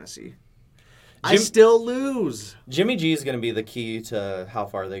nothing in fantasy. I still lose. Jimmy G is going to be the key to how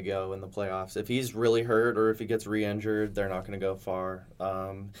far they go in the playoffs. If he's really hurt or if he gets re-injured, they're not going to go far.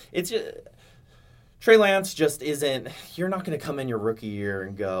 It's just, Trey Lance just isn't. You're not going to come in your rookie year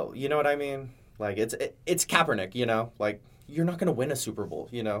and go. You know what I mean? Like it's Kaepernick. You know, like you're not going to win a Super Bowl.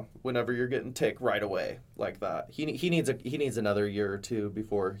 You know, whenever you're getting ticked right away like that. He needs another year or two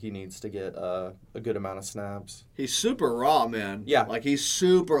before he needs to get a good amount of snaps. He's super raw, man. Yeah, like he's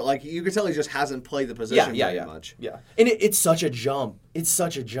super. Like you can tell he just hasn't played the position very much. Yeah, and it's such a jump. It's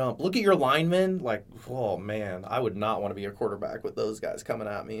such a jump. Look at your linemen. Like, oh man, I would not want to be a quarterback with those guys coming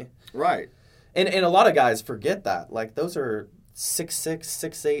at me. Right. And a lot of guys forget that. Like those are 6'6",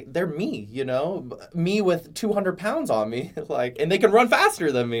 6'8". They're me, you know? Me with 200 pounds on me. Like, and they can run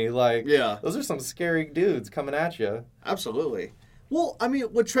faster than me. Like, yeah. Those are some scary dudes coming at you. Absolutely. Well, I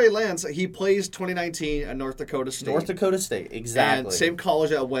mean, with Trey Lance, he plays 2019 at North Dakota State. North Dakota State, exactly. And same college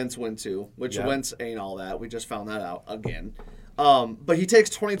that Wentz went to, which Wentz ain't all that. We just found that out again. But he takes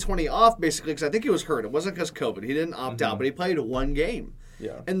 2020 off, basically, because I think he was hurt. It wasn't because COVID. He didn't opt out, but he played one game.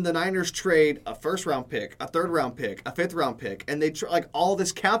 Yeah. And the Niners trade a first-round pick, a third-round pick, a fifth-round pick, and they all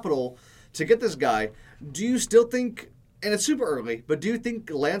this capital to get this guy. Do you still think, and it's super early, but do you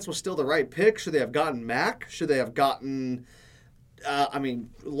think Lance was still the right pick? Should they have gotten Mack? Should they have gotten...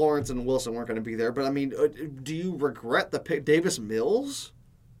 Lawrence and Wilson weren't going to be there, but, do you regret the pick? Davis Mills?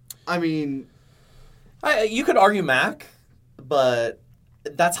 You could argue Mack, but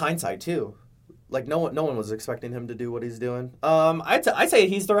that's hindsight, too. Like, no one was expecting him to do what he's doing. I'd say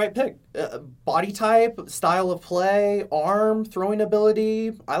he's the right pick. Body type, style of play, arm, throwing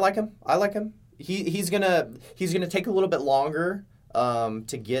ability. I like him. He's gonna take a little bit longer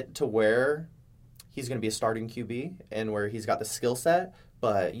to get to where he's going to be a starting QB and where he's got the skill set,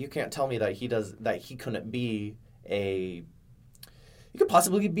 but you can't tell me that he couldn't be he could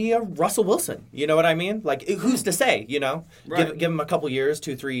possibly be a Russell Wilson. You know what I mean? Like, who's to say, you know? Right. Give him a couple years,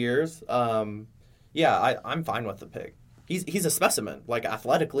 2-3 years. I'm fine with the pick. He's a specimen, like,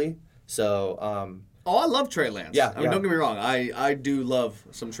 athletically. So, I love Trey Lance. Yeah. Don't get me wrong. I do love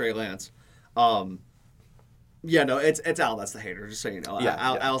some Trey Lance. It's Al that's the hater, just so you know.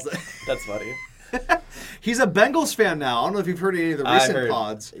 Al's That's funny. He's a Bengals fan now. I don't know if you've heard any of the recent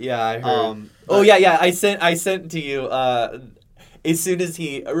pods. Yeah, I heard. I sent to you as soon as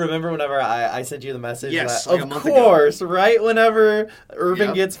remember whenever I sent you the message? Yes, of course, right whenever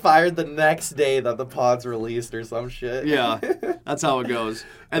Urban gets fired the next day that the pod's released or some shit. Yeah, that's how it goes.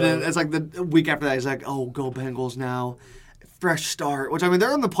 And then it's like the week after that, he's like, oh, go Bengals now. Fresh start, which,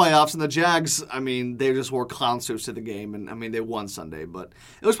 they're in the playoffs, and the Jags, they just wore clown suits to the game, and they won Sunday, but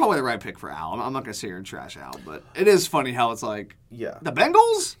it was probably the right pick for Al. I'm not going to sit here and trash Al, but it is funny how it's like, the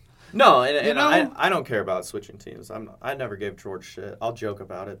Bengals? No, and I don't care about switching teams. I never gave George shit. I'll joke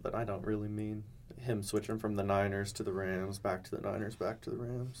about it, but I don't really mean him switching from the Niners to the Rams, back to the Niners, back to the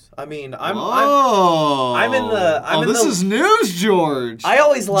Rams. I'm in the... This is news, George. I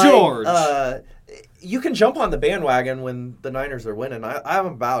always like... George. You can jump on the bandwagon when the Niners are winning. I'm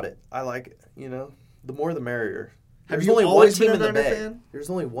about it. I like it. You know, the more the merrier. There's only one team in the Bay. Fan? There's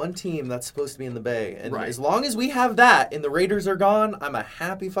only one team that's supposed to be in the Bay. And as long as we have that and the Raiders are gone, I'm a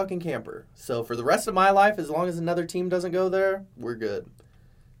happy fucking camper. So for the rest of my life, as long as another team doesn't go there, we're good.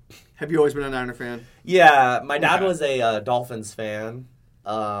 Have you always been a Niner fan? Yeah. My dad was a Dolphins fan.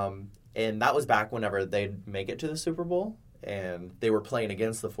 And that was back whenever they'd make it to the Super Bowl. And they were playing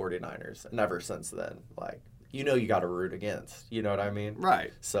against the 49ers. And ever since then, you got to root against. You know what I mean?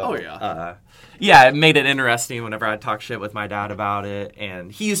 Right. So, it made it interesting whenever I talk shit with my dad about it.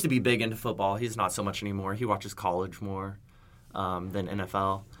 And he used to be big into football. He's not so much anymore. He watches college more than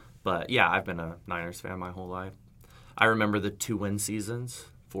NFL. But, yeah, I've been a Niners fan my whole life. I remember the 2-win seasons,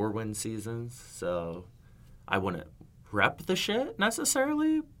 4-win seasons. So I wouldn't rep the shit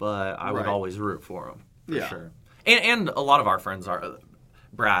necessarily, but I would always root for them, for sure. And a lot of our friends are.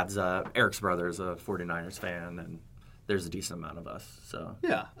 Brad's, Eric's brother is a 49ers fan, and there's a decent amount of us. So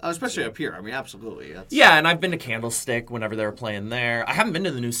yeah, especially up here. Absolutely. Yeah, and I've been to Candlestick whenever they were playing there. I haven't been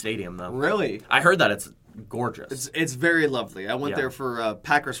to the new stadium, though. Really? I heard that it's gorgeous. It's very lovely. I went there for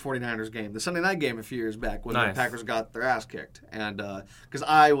Packers-49ers game, the Sunday night game a few years back when the Packers got their ass kicked. And because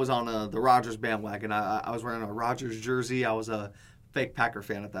I was on the Rodgers bandwagon. I was wearing a Rodgers jersey. I was a fake Packer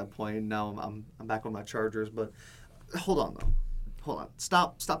fan at that point. Now I'm back on my Chargers. But hold on, though. Hold on.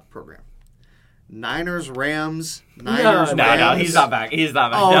 Stop the program. Niners, Rams, Rams. No, he's not back. He's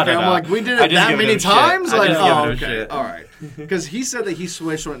not back. Oh, okay. No. I'm like, we did it that many times? Okay. All right. Because he said that he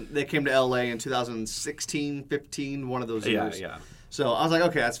switched when they came to LA in 2016, 15, one of those years. Yeah. So I was like,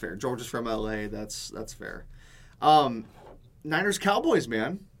 okay, that's fair. George is from LA. That's fair. Niners, Cowboys,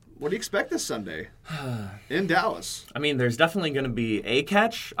 man. What do you expect this Sunday in Dallas? There's definitely going to be a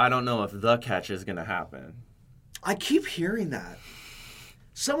catch. I don't know if the catch is going to happen. I keep hearing that.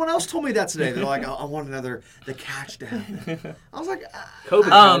 Someone else told me that today. They're like, I want the catch to happen. I was like,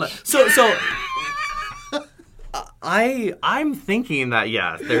 I'm thinking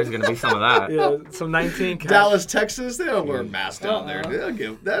that, there's going to be some of that. Yeah, some 19 catch. Dallas, Texas, they don't wear masks down there. They'll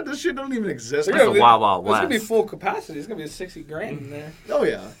give that. This shit don't even exist. It's a Wild Wild West. It's going to be full capacity. It's going to be $60,000 in there. Oh,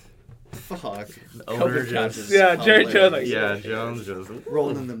 yeah. Fuck. Owner just, Jerry Jones. Jones just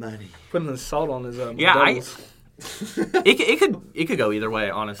rolling the money. Putting the salt on his it could go either way,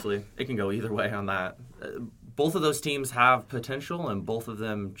 honestly. It can go either way on that. both of those teams have potential, and both of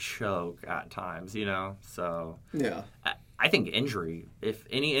them choke at times, So yeah, I think injury. If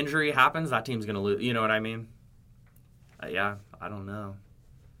any injury happens, that team's going to lose. You know what I mean? Yeah, I don't know.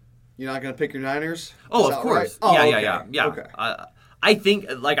 You're not going to pick your Niners? Oh, of course. Right? Yeah. Okay. I think,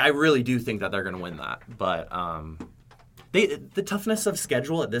 I really do think that they're going to win that. But the toughness of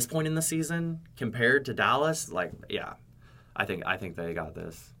schedule at this point in the season compared to Dallas, I think they got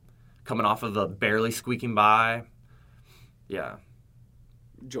this. Coming off of the barely squeaking by, yeah.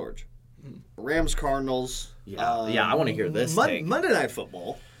 George, Rams Cardinals. Yeah, I want to hear this. Monday Night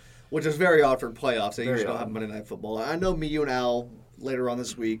Football, which is very odd for playoffs. They usually don't have Monday Night Football. I know you and Al later on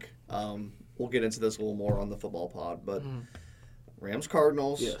this week. We'll get into this a little more on the football pod, but Rams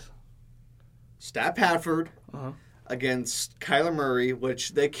Cardinals. Yes. Stat Padford against Kyler Murray,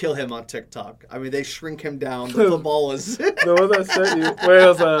 which they kill him on TikTok. I mean, they shrink him down. The football is. The one that sent you, where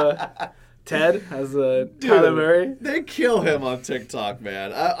it was Ted as Kyler Murray. They kill him on TikTok,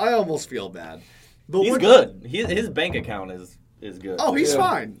 man. I almost feel bad. But He's good. His bank account is good. Oh, he's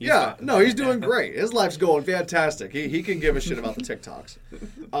fine. He's fine. No, he's doing great. His life's going fantastic. He can give a shit about the TikToks.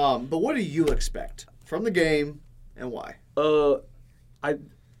 But what do you expect from the game, and why?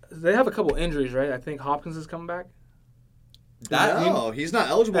 They have a couple injuries, right? I think Hopkins is coming back. He's not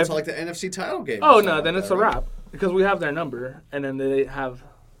eligible until the NFC title game. Oh, no, then it's a wrap. Because we have their number, and then they have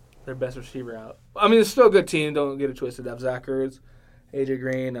their best receiver out. I mean, it's still a good team. Don't get it twisted. They have Zach Ertz, AJ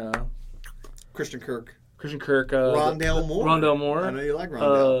Green, Christian Kirk. Rondale Moore. I know you like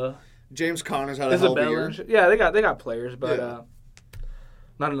Rondale. James Conner's had a hell of a year. Yeah, they got players, but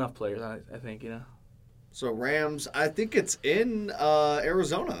not enough players, I think, So Rams, I think it's in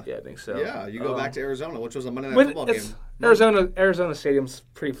Arizona. Yeah, I think so. Yeah, you go back to Arizona, which was a Monday Night Football game. Arizona Stadium's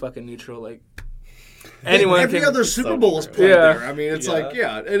pretty fucking neutral. Like every other Super Bowl is played there. I mean, it's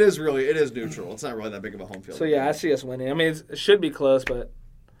it is neutral. It's not really that big of a home field. So I see us winning. I mean, it should be close, but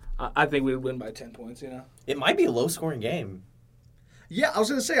I think we would win by 10 points. It might be a low-scoring game. Yeah, I was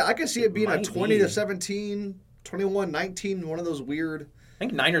gonna say I could see it being a 20-17, 21-19, one of those weird. I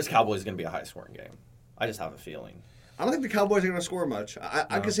think Niners-Cowboys is gonna be a high-scoring game. I just have a feeling. I don't think the Cowboys are going to score much.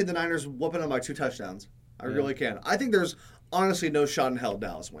 I can see the Niners whooping them by 2 touchdowns. I really can. I think there's honestly no shot in hell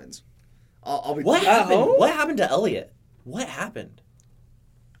Dallas wins. What happened? What happened to Elliott? What happened?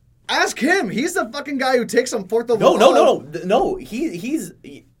 Ask him. He's the fucking guy who takes them fourth overall. No. He's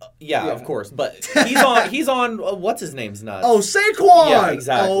of course, but he's on what's his name's nuts. Oh, Saquon. Yeah,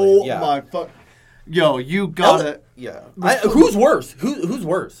 exactly. Oh my fuck. Yo, you got it. Yeah. Who's worse? Who's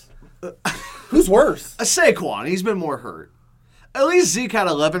worse? Who's worse? Saquon. He's been more hurt. At least Zeke had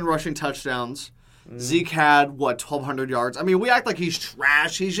 11 rushing touchdowns. Zeke had, 1,200 yards. I mean, we act like he's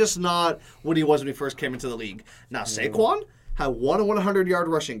trash. He's just not what he was when he first came into the league. Now, Saquon had 100-yard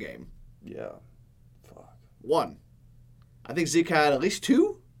rushing game. Yeah. Fuck. 1. I think Zeke had at least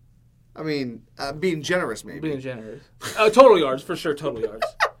 2. I mean, being generous, maybe. Being generous. Total yards, for sure, total yards.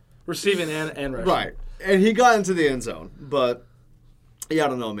 Receiving and rushing. Right. And he got into the end zone. But, I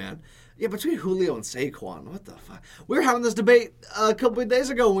don't know, man. Yeah, between Julio and Saquon, what the fuck? We were having this debate a couple of days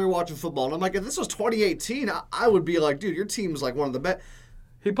ago when we were watching football, and I'm like, if this was 2018, I would be like, dude, your team's like one of the best.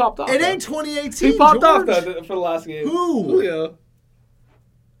 He popped off. It ain't 2018, He popped George. off though, for the last game. Who? Julio.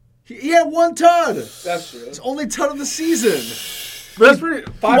 He had 1 ton. That's true. It's only ton of the season. But that's pretty.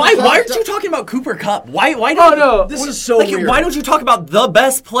 Why aren't you talking about Cooper Kupp? Why This is so weird. Why don't you talk about the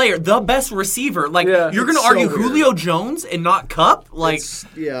best player, the best receiver? You're going to argue so Julio Jones and not Kupp?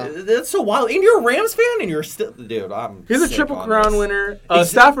 That's so wild. And you're a Rams fan, and you're still, dude. He's a Triple Crown winner.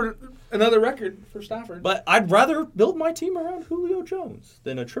 Stafford, another record for Stafford. But I'd rather build my team around Julio Jones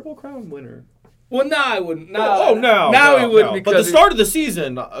than a Triple Crown winner. Well, no, I wouldn't. No. Now he wouldn't. No. But the start of the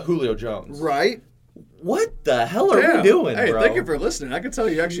season, Julio Jones. Right? What the hell are we doing, hey, bro? Thank you for listening. I can tell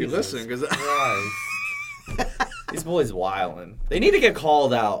you actually listen. These boys wildin'. They need to get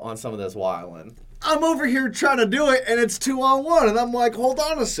called out on some of this wildin'. I'm over here trying to do it, and it's 2-on-1, and I'm like, hold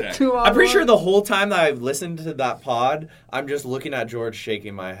on a sec. I'm pretty sure the whole time that I've listened to that pod, I'm just looking at George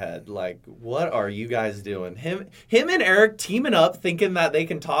shaking my head. Like, what are you guys doing? Him and Eric teaming up, thinking that they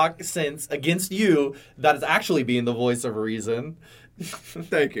can talk sense against you, that is actually being the voice of reason.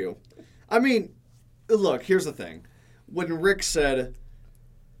 Thank you. I mean, look, here's the thing. When Rick said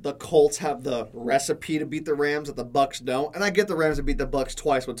the Colts have the recipe to beat the Rams that the Bucks don't, and I get the Rams to beat the Bucks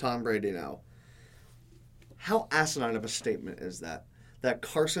twice with Tom Brady now. How asinine of a statement is that? That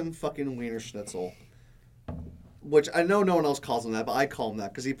Carson fucking Wiener Schnitzel, which I know no one else calls him that, but I call him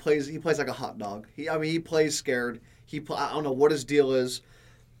that because he plays like a hot dog. He plays scared. I don't know what his deal is.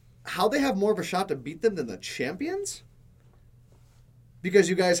 How they have more of a shot to beat them than the champions? Because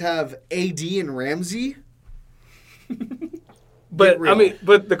you guys have AD and Ramsey? But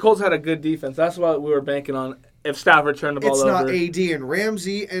but the Colts had a good defense. That's what we were banking on. If Stafford turned the ball over, it's not AD and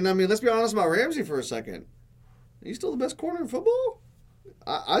Ramsey. And I mean, let's be honest about Ramsey for a second. He's still the best corner in football.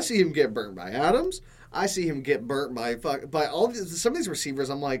 I see him get burnt by Adams. I see him get burnt by some of these receivers.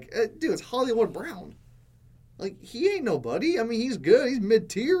 I'm like, dude, it's Hollywood Brown. Like, he ain't nobody. I mean, he's good. He's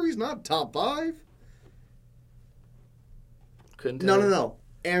mid-tier. He's not top 5. Couldn't tell. No.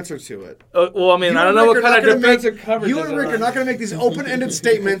 Answer to it. Well, I mean, I don't know what kind of defensive coverage. You and Rick are not going to make these open-ended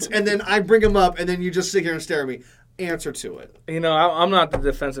statements, and then I bring them up, and then you just sit here and stare at me. Answer to it. You know, I'm not the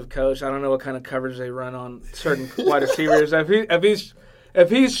defensive coach. I don't know what kind of coverage they run on certain wide receivers. If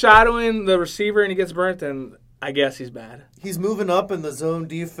he's shadowing the receiver and he gets burnt, then I guess he's bad. He's moving up in the zone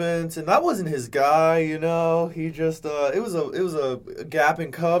defense, and that wasn't his guy. You know, he just it was a gap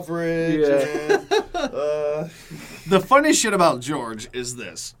in coverage. Yeah. And, the funny shit about George is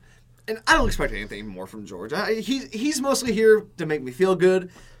this, and I don't expect anything more from George. He's mostly here to make me feel good.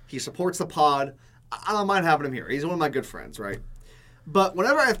 He supports the pod. I don't mind having him here. He's one of my good friends, right? But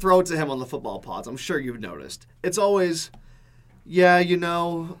whenever I throw it to him on the football pods, I'm sure you've noticed, it's always, yeah, you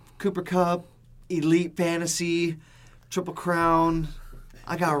know, Cooper Kupp, Elite Fantasy, Triple Crown,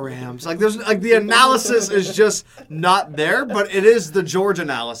 I got Rams. Like, there's like the analysis is just not there, but it is the George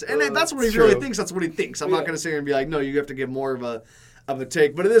analysis, and that's what he really thinks. That's what he thinks. I'm not going to sit here and be like, no, you have to give more of a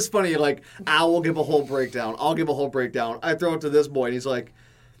take. But it is funny. Like, Al will give a whole breakdown. I'll give a whole breakdown. I throw it to this boy, and he's like,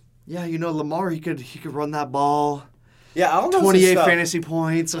 yeah, you know, Lamar, he could run that ball. Yeah, Al knows 28 fantasy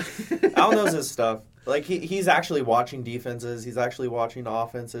points. Al knows his stuff. Like, he's actually watching defenses. He's actually watching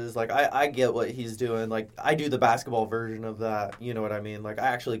offenses. Like, I get what he's doing. Like, I do the basketball version of that. You know what I mean? Like, I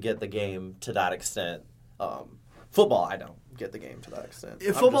actually get the game to that extent. Football, I don't get the game to that extent.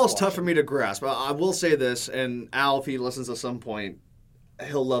 Football is tough for me to grasp. I will say this, and Al, if he listens at some point,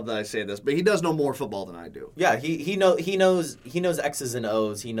 he'll love that I say this, but he does know more football than I do. Yeah, he knows X's and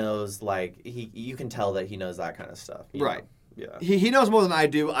O's. He knows, like, you can tell that he knows that kind of stuff. Right. Know? Yeah. He knows more than I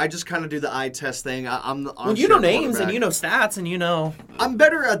do. I just kind of do the eye test thing. Well, you know names and you know stats and you know. I'm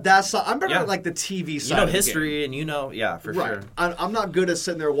better at that side. I'm better at like the TV side. You know history and you know, for sure. I'm not good at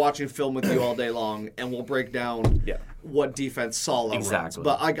sitting there watching film with you all day long, and we'll break down what defense saw. Exactly.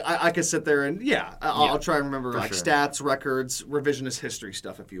 But I could sit there and I'll try and remember like stats, records, revisionist history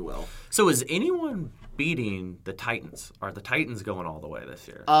stuff, if you will. So is anyone beating the Titans? Are the Titans going all the way this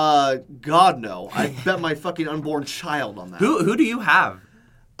year? God no. I bet my fucking unborn child on that. Who do you have?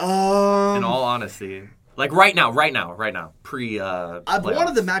 In all honesty, like right now, pre. I've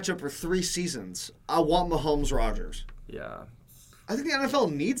wanted the matchup for 3 seasons. I want Mahomes Rodgers. Yeah. I think the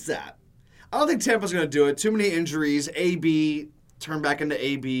NFL needs that. I don't think Tampa's going to do it. Too many injuries. AB turn back into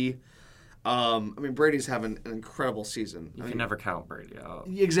AB. I mean, Brady's having an incredible season. You can never count Brady out.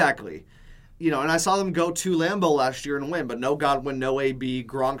 Exactly. You know, and I saw them go to Lambeau last year and win, but no Godwin, no AB,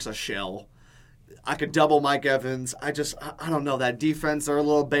 Gronk's a shell. I could double Mike Evans. I don't know. That defense, they're a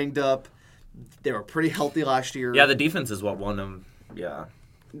little banged up. They were pretty healthy last year. Yeah, the defense is what won them. Yeah.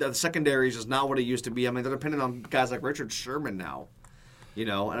 The secondary is just not what it used to be. I mean, they're dependent on guys like Richard Sherman now. You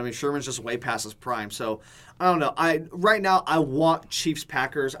know, and I mean, Sherman's just way past his prime. So, I don't know. Right now, I want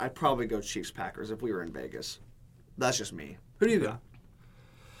Chiefs-Packers. I'd probably go Chiefs-Packers if we were in Vegas. That's just me. Who do you got?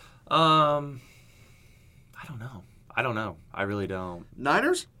 I don't know. I really don't.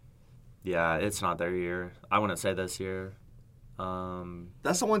 Niners? Yeah, it's not their year. I wouldn't say this year.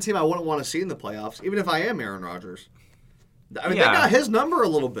 That's the one team I wouldn't want to see in the playoffs, even if I am Aaron Rodgers. I mean, they got his number a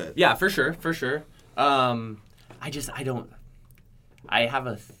little bit. Yeah, for sure. I have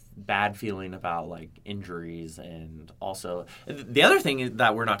a bad feeling about, like, injuries, and also the other thing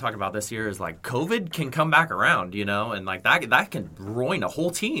that we're not talking about this year is, like, COVID can come back around, you know, and, like, that can ruin a whole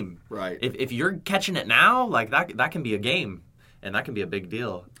team. Right. If you're catching it now, like, that can be a game, and that can be a big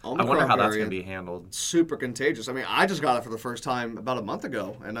deal. I wonder how that's going to be handled. Super contagious. I mean, I just got it for the first time about a month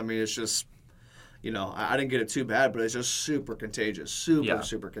ago, and, I mean, it's just, you know, I didn't get it too bad, but it's just super contagious.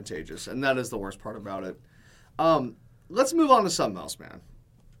 Super contagious, and that is the worst part about it. Let's move on to something else, man.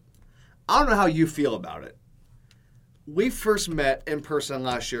 I don't know how you feel about it. We first met in person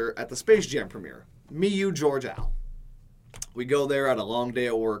last year at the Space Jam premiere. Me, you, George, Al. We go there at a long day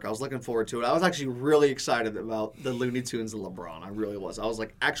at work. I was looking forward to it. I was actually really excited about the Looney Tunes and LeBron. I really was. I was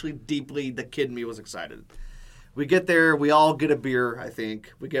like, actually deeply, the kid in me was excited. We get there. We all get a beer, I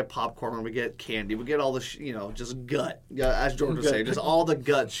think. We get popcorn. We get candy. We get all the, just gut. As George would say, just all the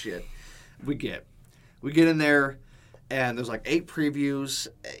gut shit we get. We get in there. And there's like 8 previews.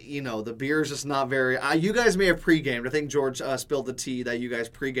 You know, the beer's just not very... you guys may have pre-gamed. I think George spilled the tea that you guys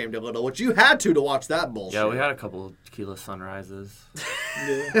pre-gamed a little, which you had to watch that bullshit. Yeah, we had a couple of tequila sunrises.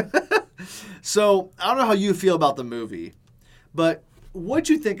 Yeah. So, I don't know how you feel about the movie, but what'd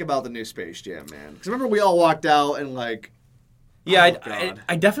you think about the new Space Jam, man? Because remember we all walked out and like... Yeah, oh,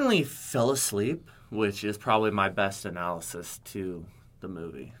 I definitely fell asleep, which is probably my best analysis to the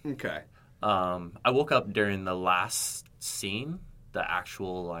movie. Okay. I woke up during the last scene, the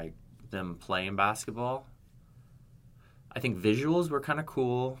actual, like, them playing basketball. I think visuals were kind of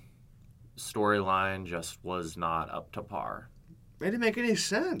cool. Storyline just was not up to par. It didn't make any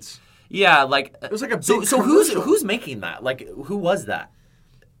sense. Yeah, like... It was like a big So commercial. who's making that? Like, who was that?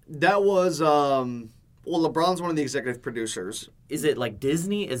 That was, well, LeBron's one of the executive producers. Is it, like,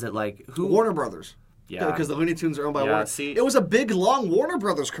 Disney? Is it, like, who? Warner Brothers. Yeah. Because the Looney Tunes are owned by Yeah, Warner. see- It was a big, long Warner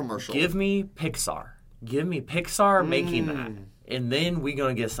Brothers commercial. Give me Pixar. Give me Pixar making that. And then we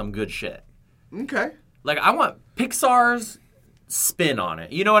going to get some good shit. Okay. Like, I want Pixar's spin on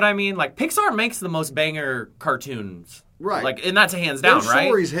it. You know what I mean? Like, Pixar makes the most banger cartoons. Right. Like, and that's a hands down, Their right?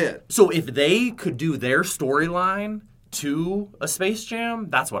 stories hit. So if they could do their storyline to a Space Jam,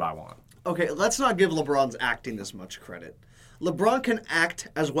 that's what I want. Okay, let's not give LeBron's acting this much credit. LeBron can act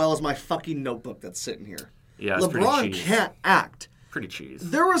as well as my fucking notebook that's sitting here. Yeah, it's pretty LeBron cheese. can't act. Pretty cheese.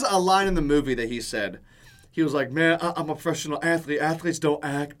 There was a line in the movie that he said. He was like, man, I'm a professional athlete. Athletes don't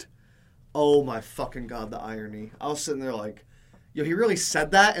act. Oh my fucking God, the irony. I was sitting there like, yo, he really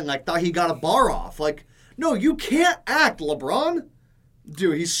said that and like thought he got a bar off. Like, no, you can't act, LeBron.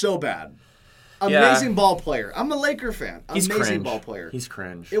 Dude, he's so bad. Amazing ball player. I'm a Laker fan. He's Amazing cringe. ball player. He's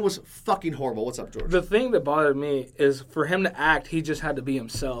cringe. It was fucking horrible. What's up, George? The thing that bothered me is for him to act, he just had to be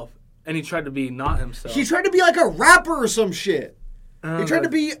himself. And he tried to be not himself. He tried to be like a rapper or some shit. He tried know. to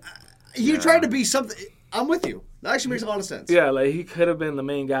be... He tried to be something... I'm with you. That actually makes a lot of sense. Yeah, like he could have been the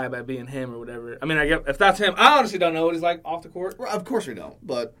main guy by being him or whatever. I mean, I guess if that's him, I honestly don't know what he's like off the court. Well, of course we don't,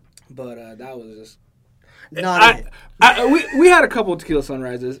 but... That was just... We had a couple of tequila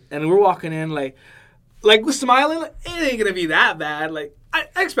sunrises, and we're walking in like we're smiling. Like, it ain't gonna be that bad. Like I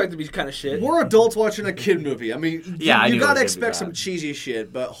expect it to be kind of shit. We're adults watching a kid movie. I mean, I knew you it was gotta gonna expect be some bad. cheesy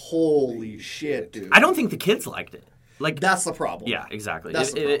shit, but holy shit, dude. I don't think the kids liked it. Like, That's the problem. yeah, exactly.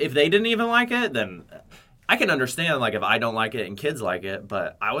 That's the problem. If they didn't even like it, then I can understand, like, if I don't like it and kids like it,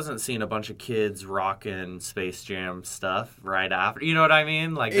 but I wasn't seeing a bunch of kids rocking Space Jam stuff right after. You know what I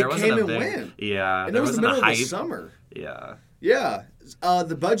mean? Like, there It wasn't came a and big... went. Yeah, And it there was the wasn't middle a of hype. the summer. Yeah. Yeah.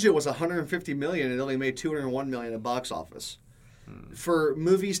 The budget was $150 million, and it only made $201 million at box office. For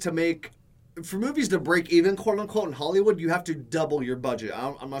movies to break even, quote unquote, in Hollywood, you have to double your budget.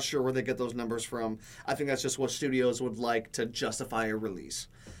 I'm not sure where they get those numbers from. I think that's just what studios would like to justify a release.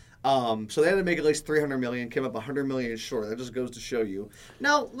 So they had to make at least $300 million, came up $100 million short. That just goes to show you.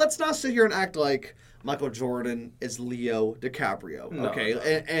 Now, let's not sit here and act like Michael Jordan is Leo DiCaprio, okay? No.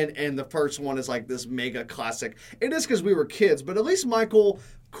 And the first one is like this mega classic. It is because we were kids, but at least Michael,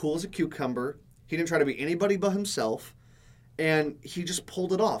 cool as a cucumber. He didn't try to be anybody but himself. And he just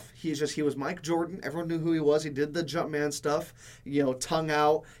pulled it off. He was Mike Jordan. Everyone knew who he was. He did the Jumpman stuff, tongue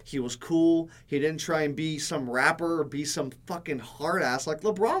out. He was cool. He didn't try and be some rapper or be some fucking hard ass like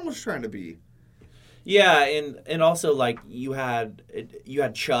LeBron was trying to be. Yeah, and also, like, you had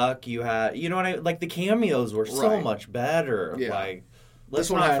Chuck, you know what I like, the cameos were so Right. much better. Yeah. Like, let's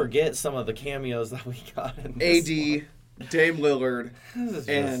This one not had forget some of the cameos that we got in this AD, Dame Lillard, This is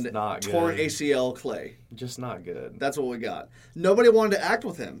and just not good. torn ACL Clay. Just not good. That's what we got. Nobody wanted to act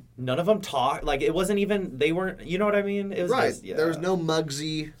with him. None of them talked. Like, it wasn't even, they weren't, you know what I mean? It was Right. just, yeah. There was no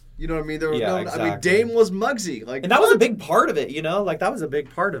Muggsy. You know what I mean? There was Yeah, no. I exactly. mean, Dame was Muggsy. Like, And that was a what? big part of it, Like, that was a big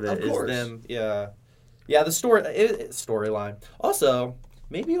part of it. Of course. Is them, yeah. Yeah, the storyline. Also,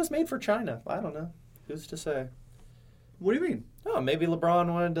 maybe it was made for China. I don't know. Who's to say? What do you mean? Oh, maybe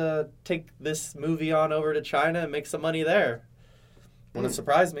LeBron wanted to take this movie on over to China and make some money there. Wouldn't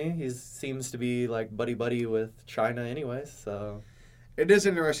surprise me. He seems to be like buddy with China anyways, so. It is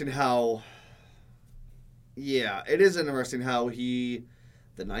interesting how. Yeah, it is interesting how the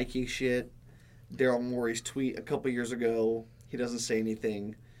Nike shit, Daryl Morey's tweet a couple years ago, he doesn't say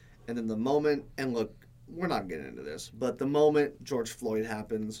anything. And then the moment, and look, we're not getting into this, but the moment George Floyd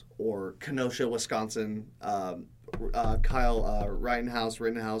happens, or Kenosha, Wisconsin, Kyle Rittenhouse,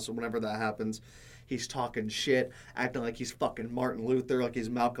 or whenever that happens, he's talking shit, acting like he's fucking Martin Luther, like he's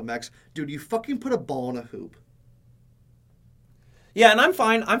Malcolm X. Dude, you fucking put a ball in a hoop. Yeah, and I'm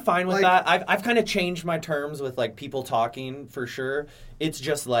fine with Like- that. I've kind of changed my terms with, like, people talking, for sure. It's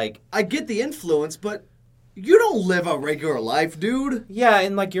just, like... I get the influence, but you don't live a regular life, dude. Yeah,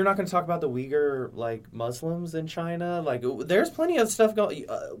 and, like, you're not going to talk about the Uyghur, like, Muslims in China. Like, there's plenty of stuff going...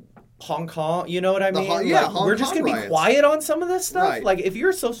 Hong Kong, you know what I mean? Hong we're just Kong gonna riots. be quiet on some of this stuff. Right. Like, if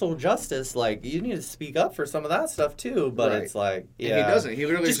you're social justice, like, you need to speak up for some of that stuff too. But Right. it's like, And he doesn't. He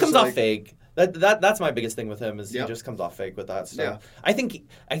literally just just comes like- off fake. That's my biggest thing with him is Yep. he just comes off fake with that stuff. Yeah. I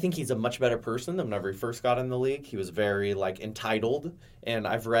think he's a much better person than whenever he first got in the league. He was very like entitled, and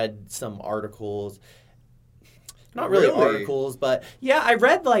I've read some articles. Not really articles, but yeah, I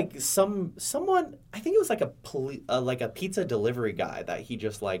read like someone. I think it was like a pizza delivery guy that he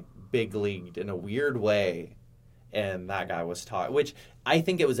just like big leagued in a weird way, and that guy was taught. Which I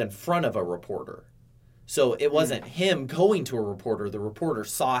think it was in front of a reporter, so it wasn't him going to a reporter. The reporter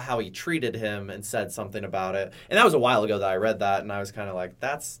saw how he treated him and said something about it, and that was a while ago that I read that, and I was kind of like,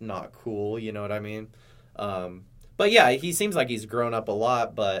 that's not cool. You know what I mean? But yeah, he seems like he's grown up a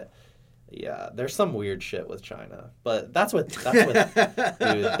lot, but. Yeah, there's some weird shit with China, but that's what dude.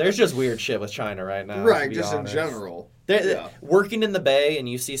 There's just weird shit with China right now, Right, to be just honest. in general. Working in the Bay, and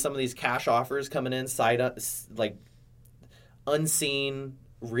you see some of these cash offers coming in, like unseen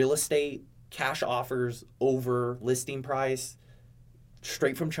real estate cash offers over listing price,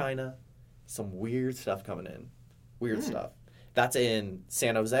 straight from China. Some weird stuff coming in, weird stuff. That's in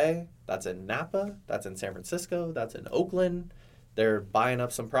San Jose. That's in Napa. That's in San Francisco. That's in Oakland. They're buying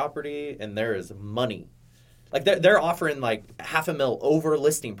up some property, and there is money. Like, they're offering, like, $500,000 over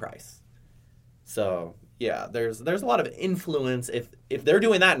listing price. So, yeah, there's a lot of influence. If they're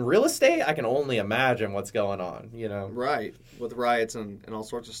doing that in real estate, I can only imagine what's going on, you know? Right, with riots and all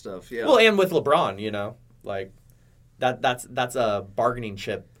sorts of stuff, yeah. Well, and with LeBron, you know? Like, that's a bargaining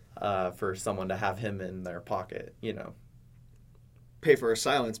chip for someone to have him in their pocket, you know? Pay for his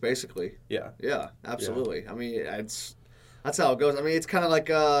silence, basically. Yeah. Yeah, absolutely. Yeah. I mean, that's how it goes. I mean, it's kind of like,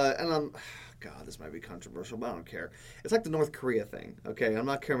 God, this might be controversial, but I don't care. It's like the North Korea thing, okay? I'm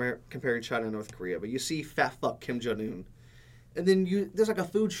not comparing China and North Korea, but you see fat fuck Kim Jong-un, and then there's like a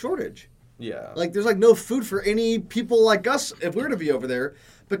food shortage. Yeah. Like, there's like no food for any people like us if we were to be over there.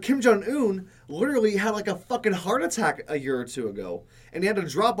 But Kim Jong-un literally had like a fucking heart attack a year or two ago. And he had to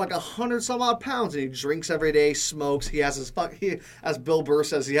drop like 100 some odd pounds. And he drinks every day, smokes. He has as Bill Burr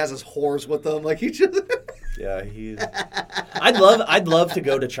says, he has his whores with him. Like, he just... Yeah, I'd love to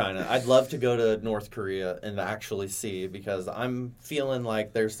go to China. I'd love to go to North Korea and actually see, because I'm feeling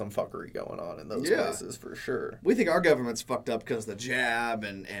like there's some fuckery going on in those places for sure. We think our government's fucked up because of the jab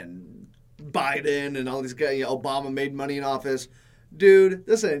and Biden and all these guys. You know, Obama made money in office. Dude,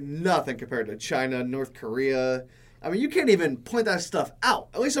 this ain't nothing compared to China, North Korea. I mean, you can't even point that stuff out.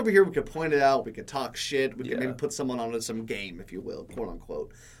 At least over here we could point it out. We could talk shit. We could maybe put someone onto some game, if you will, quote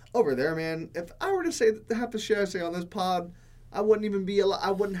unquote. Over there, man, if I were to say half the shit I say on this pod, I wouldn't even I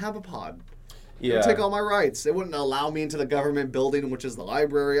wouldn't have a pod. They would take all my rights. They wouldn't allow me into the government building, which is the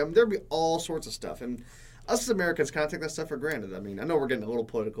library. I mean, there'd be all sorts of stuff. And us as Americans kind of take that stuff for granted. I mean, I know we're getting a little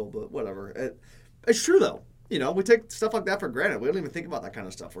political, but whatever. It's true, though. You know, we take stuff like that for granted. We don't even think about that kind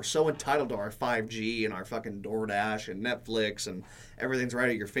of stuff. We're so entitled to our 5G and our fucking DoorDash and Netflix, and everything's right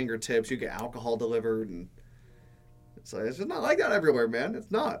at your fingertips. You get alcohol delivered, and it's just not like that everywhere, man.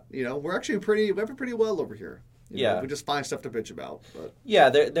 It's not. You know, we have it pretty well over here. You know, we just find stuff to bitch about. But. Yeah,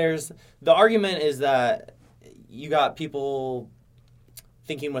 there's the argument is that you got people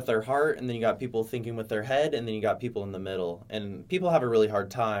thinking with their heart, and then you got people thinking with their head, and then you got people in the middle. And people have a really hard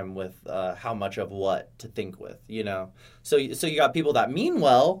time with how much of what to think with, you know? So you got people that mean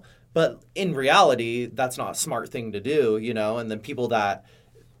well, but in reality, that's not a smart thing to do, you know? And then people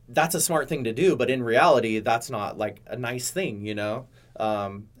that's a smart thing to do, but in reality, that's not like a nice thing, you know?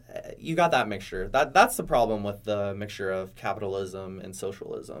 You got that mixture. That's the problem with the mixture of capitalism and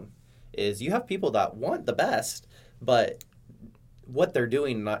socialism, is you have people that want the best, but what they're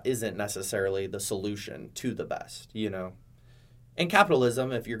doing isn't necessarily the solution to the best, you know? And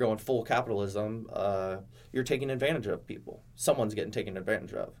capitalism, if you're going full capitalism, you're taking advantage of people. Someone's getting taken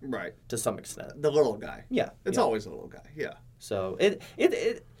advantage of. Right. To some extent. The little guy. Yeah. It's always the little guy, yeah. So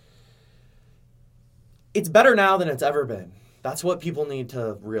it's better now than it's ever been. That's what people need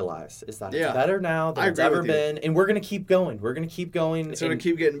to realize, is that it's better now than it's ever been. And we're going to keep going. We're going to keep going. It's going to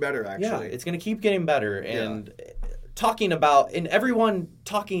keep getting better, actually. Yeah, it's going to keep getting better. And talking about, and everyone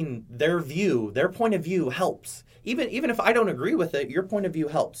talking their view, their point of view helps. Even if I don't agree with it, your point of view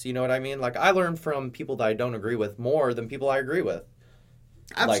helps. You know what I mean? Like, I learn from people that I don't agree with more than people I agree with.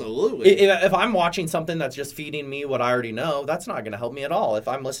 Absolutely. Like, if I'm watching something that's just feeding me what I already know, that's not going to help me at all. If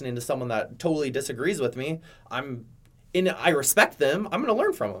I'm listening to someone that totally disagrees with me, I respect them. I'm going to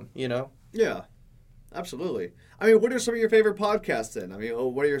learn from them, you know? Yeah, absolutely. I mean, what are some of your favorite podcasts then? I mean,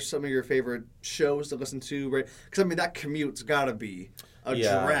 what are some of your favorite shows to listen to? Right? Because, I mean, that commute's got to be a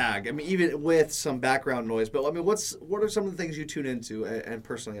drag. I mean, even with some background noise. But, I mean, what are some of the things you tune into and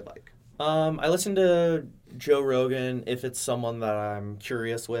personally like? I listen to Joe Rogan if it's someone that I'm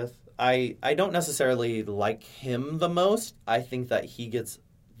curious with. I don't necessarily like him the most. I think that he gets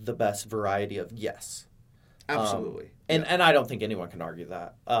the best variety of yes. Absolutely. And I don't think anyone can argue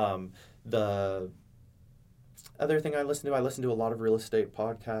that. The other thing I listen to a lot of real estate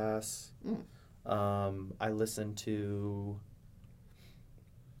podcasts. I listen to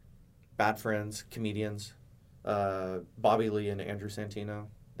Bad Friends, comedians. Bobby Lee and Andrew Santino.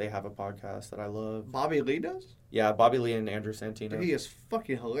 They have a podcast that I love. Bobby Lee does? Yeah, Bobby Lee and Andrew Santino. He is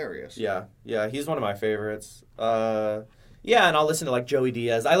fucking hilarious. Yeah, he's one of my favorites. Yeah, and I'll listen to like Joey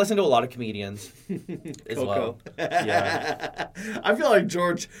Diaz. I listen to a lot of comedians as well. Yeah. I feel like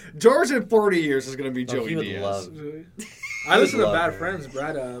George in 40 years is going to be Joey Diaz. I listen to Bad Friends.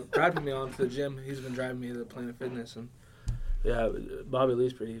 Brad put me on to the gym. He's been driving me to Planet Fitness, and yeah, Bobby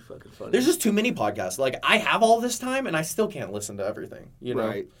Lee's pretty fucking funny. There's just too many podcasts. Like, I have all this time, and I still can't listen to everything. You know?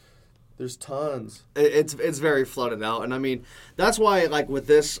 Right. There's tons. It's very flooded out, and I mean that's why like with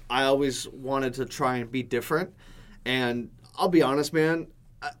this, I always wanted to try and be different. And I'll be honest, man,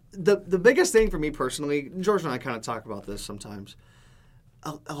 the biggest thing for me personally, George and I kind of talk about this sometimes.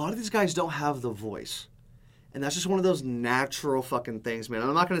 A lot of these guys don't have the voice. And that's just one of those natural fucking things, man.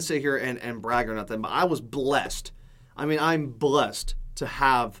 I'm not going to sit here and brag or nothing, but I was blessed. I mean, I'm blessed to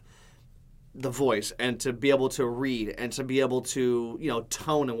have the voice and to be able to read and to be able to,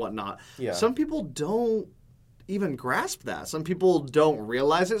 tone and whatnot. Yeah. Some people don't even grasp that. Some people don't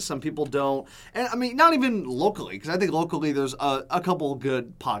realize it. Some people don't. And I mean, not even locally, because I think locally there's a couple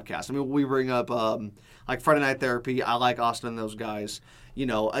good podcasts. I mean, we bring up like Friday Night Therapy. I like Austin and those guys.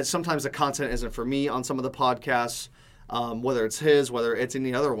 Sometimes the content isn't for me on some of the podcasts, whether it's his, whether it's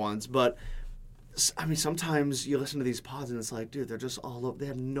any other ones. But I mean, sometimes you listen to these pods and it's like, dude, they're just all over. They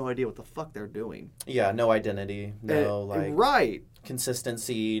have no idea what the fuck they're doing. Yeah, no identity, right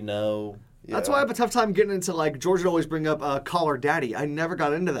consistency, no. Yeah. That's why I have a tough time getting into, like, George would always bring up Call Her Daddy. I never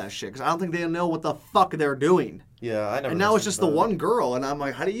got into that shit because I don't think they know what the fuck they're doing. Yeah, I never. And now it's just the one girl, and I'm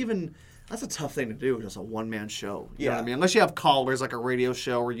like, how do you even... That's a tough thing to do, just a one-man show. You know what I mean? Unless you have callers, like a radio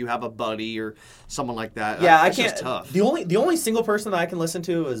show, or you have a buddy or someone like that. Yeah, it's I can't. Just tough. The only single person that I can listen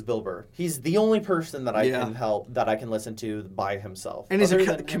to is Bill Burr. He's the only person that I can help, that I can listen to by himself. And he's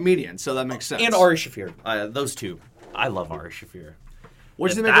a comedian, so that makes sense. And Ari Shaffir. Those two. I love Ari Shaffir. What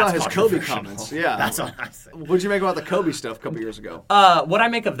did you make about his Kobe comments? Yeah. That's what I say. What did you make about the Kobe stuff a couple years ago? What I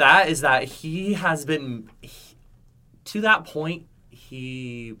make of that is that he has been... to that point,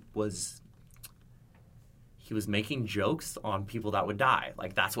 he was making jokes on people that would die.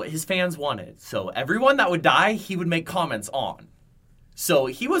 Like, that's what his fans wanted. So everyone that would die, he would make comments on. So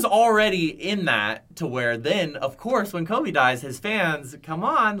he was already in that to where then, of course, when Kobe dies, his fans, come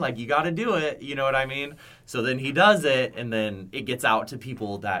on, like, you got to do it. You know what I mean? So then he does it, and then it gets out to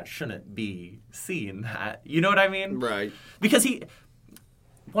people that shouldn't be seeing that. You know what I mean? Right. Because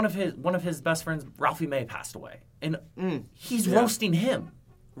one of his best friends, Ralphie May, passed away. And he's roasting him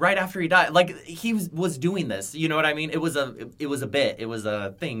right after he died. Like, he was doing this. You know what I mean? It was a bit. It was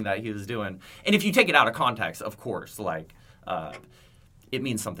a thing that he was doing. And if you take it out of context, of course, like... it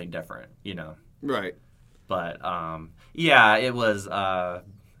means something different, you know. Right. But yeah, it was a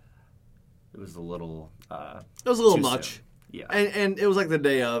little. It was a little much. Soon. Yeah. And it was like the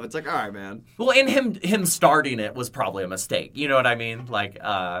day of. It's like, all right, man. Well, and him starting it was probably a mistake. You know what I mean? Like,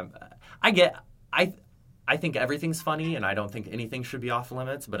 I think everything's funny, and I don't think anything should be off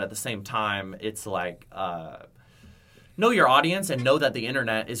limits. But at the same time, it's like. Know your audience and know that the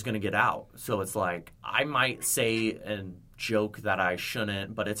internet is going to get out. So it's like, I might say a joke that I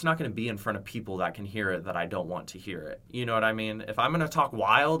shouldn't, but it's not going to be in front of people that can hear it that I don't want to hear it. You know what I mean? If I'm going to talk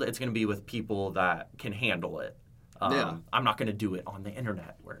wild, it's going to be with people that can handle it. I'm not going to do it on the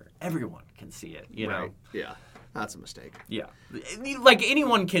internet where everyone can see it, you know? Yeah, that's a mistake. Yeah. Like,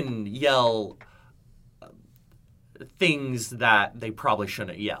 anyone can yell... things that they probably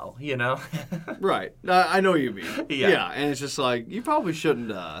shouldn't yell, you know? Right. I know what you mean. Yeah. And it's just like, you probably shouldn't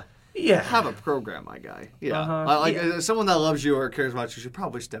have a program, my guy. Yeah. Someone that loves you or cares about you should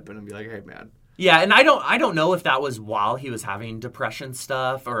probably step in and be like, hey, man. Yeah, and I don't know if that was while he was having depression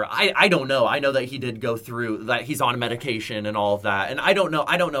stuff, or I don't know. I know that he did go through that. He's on medication and all of that, and I don't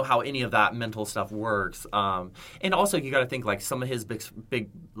know how any of that mental stuff works. And also, you got to think, like, some of his big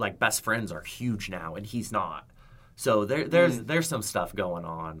like best friends are huge now, and he's not. So there's some stuff going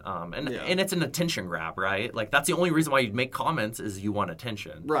on, and it's an attention grab, right? Like, that's the only reason why you make comments is you want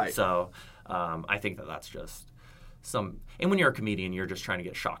attention, right? So I think that's just some. And when you're a comedian, you're just trying to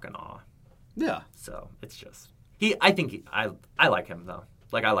get shock and awe. Yeah. So it's just I like him though.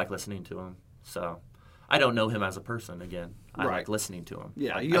 Like, I like listening to him. So I don't know him as a person. Again, I like listening to him.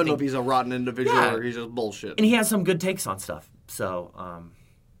 Yeah, you don't know if he's a rotten individual or he's just bullshit. And he has some good takes on stuff. So,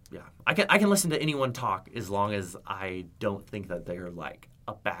 yeah, I can listen to anyone talk as long as I don't think that they're like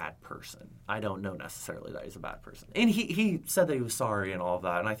a bad person. I don't know necessarily that he's a bad person. And he said that he was sorry and all of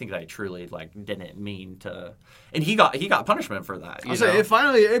that, and I think that he truly like didn't mean to. And he got punishment for that. I'll say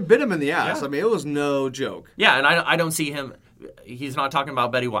it bit him in the ass. Yeah. I mean, it was no joke. Yeah, and I don't see him. He's not talking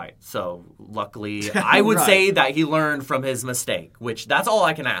about Betty White. So luckily, I would say that he learned from his mistake, which that's all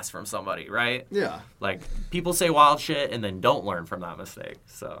I can ask from somebody, right? Yeah. Like people say wild shit and then don't learn from that mistake.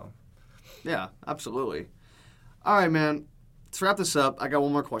 So. Yeah, absolutely. All right, man. To wrap this up, I got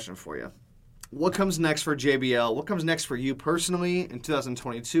one more question for you. What comes next for JBL? What comes next for you personally in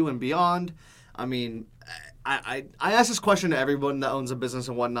 2022 and beyond? I mean, I ask this question to everyone that owns a business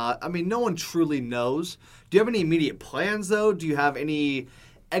and whatnot. I mean, no one truly knows. Do you have any immediate plans, though? Do you have any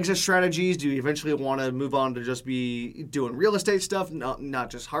exit strategies? Do you eventually want to move on to just be doing real estate stuff, not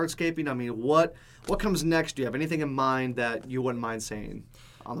just hardscaping? I mean, what comes next? Do you have anything in mind that you wouldn't mind saying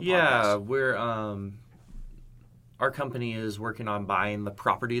on the podcast? Yeah, we're our company is working on buying the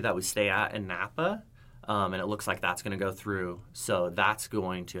property that we stay at in Napa, and it looks like that's going to go through. So that's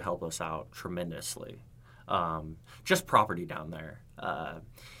going to help us out tremendously. Just property down there.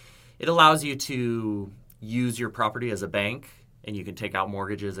 It allows you to use your property as a bank, and you can take out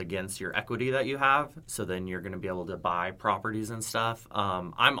mortgages against your equity that you have. So then you're going to be able to buy properties and stuff.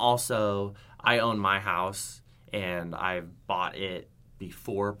 I own my house, and I've bought it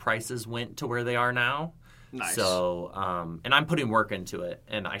before prices went to where they are now. Nice. So, and I'm putting work into it,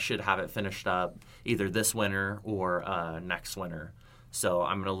 and I should have it finished up either this winter or next winter. So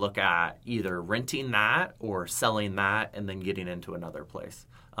I'm going to look at either renting that or selling that and then getting into another place.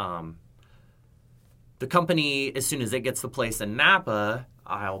 The company, as soon as it gets the place in Napa,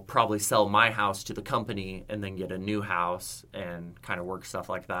 I'll probably sell my house to the company and then get a new house and kind of work stuff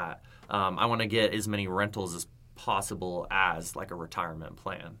like that. I want to get as many rentals as possible as like a retirement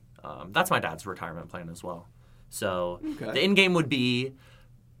plan. That's my dad's retirement plan as well. So the end game would be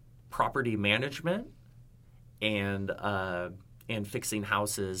property management and fixing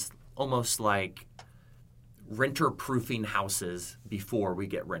houses, almost like renter-proofing houses before we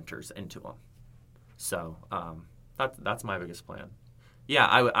get renters into them. So that's my biggest plan. Yeah,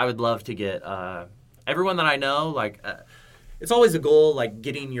 I would love to get everyone that I know, like it's always a goal, like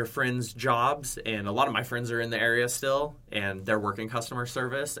getting your friends jobs, and a lot of my friends are in the area still, and they're working customer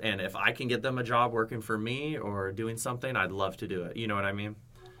service, and if I can get them a job working for me or doing something, I'd love to do it. You know what I mean?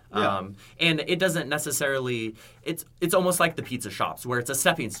 Yeah. And it doesn't necessarily, it's almost like the pizza shops where it's a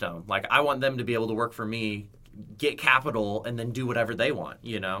stepping stone. Like I want them to be able to work for me, get capital, and then do whatever they want,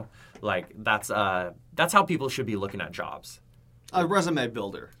 you know? Like that's how people should be looking at jobs. A resume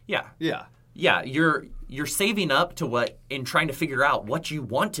builder. Yeah. Yeah. Yeah, you're saving up to what and trying to figure out what you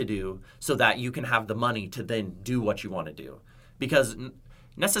want to do so that you can have the money to then do what you want to do. Because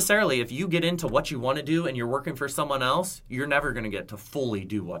necessarily, if you get into what you want to do and you're working for someone else, you're never going to get to fully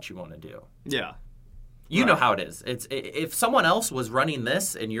do what you want to do. Yeah. You know how it is. If someone else was running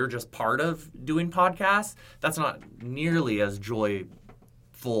this and you're just part of doing podcasts, that's not nearly as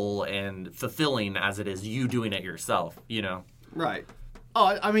joyful and fulfilling as it is you doing it yourself, you know? Right.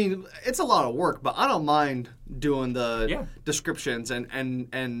 Oh, I mean, it's a lot of work, but I don't mind doing the descriptions and I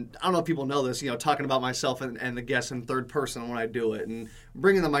don't know if people know this, you know, talking about myself and the guests in third person when I do it, and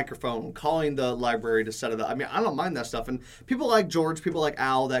bringing the microphone, calling the library to set it up. I mean, I don't mind that stuff. And people like George, people like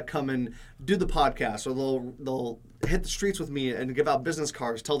Al that come and do the podcast, or they'll hit the streets with me and give out business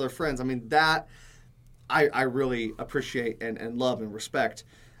cards, tell their friends. I mean, that I really appreciate and love and respect.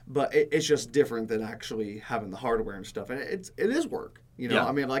 But it's just different than actually having the hardware and stuff. And it is work. You know,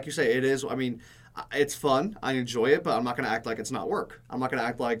 I mean, like you say, it is. I mean, it's fun. I enjoy it, but I'm not going to act like it's not work. I'm not going to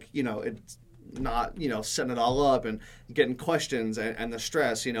act like, you know, it's not, you know, setting it all up and getting questions and the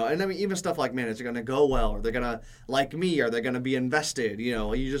stress, you know. And I mean, even stuff like, man, is it going to go well? Are they going to like me? Are they going to be invested? You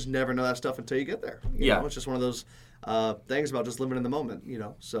know, you just never know that stuff until you get there. You know, it's just one of those things about just living in the moment, you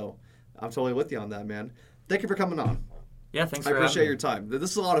know. So I'm totally with you on that, man. Thank you for coming on. Yeah, thanks for having me. I appreciate your time. This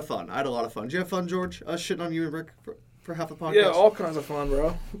is a lot of fun. I had a lot of fun. Did you have fun, George? Shitting on you and Rick for half the podcast? Yeah, all kinds of fun,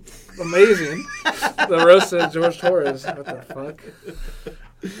 bro. Amazing. The roast of George Torres. What the fuck?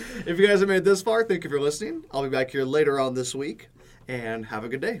 If you guys have made it this far, thank you for listening. I'll be back here later on this week. And have a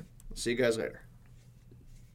good day. See you guys later.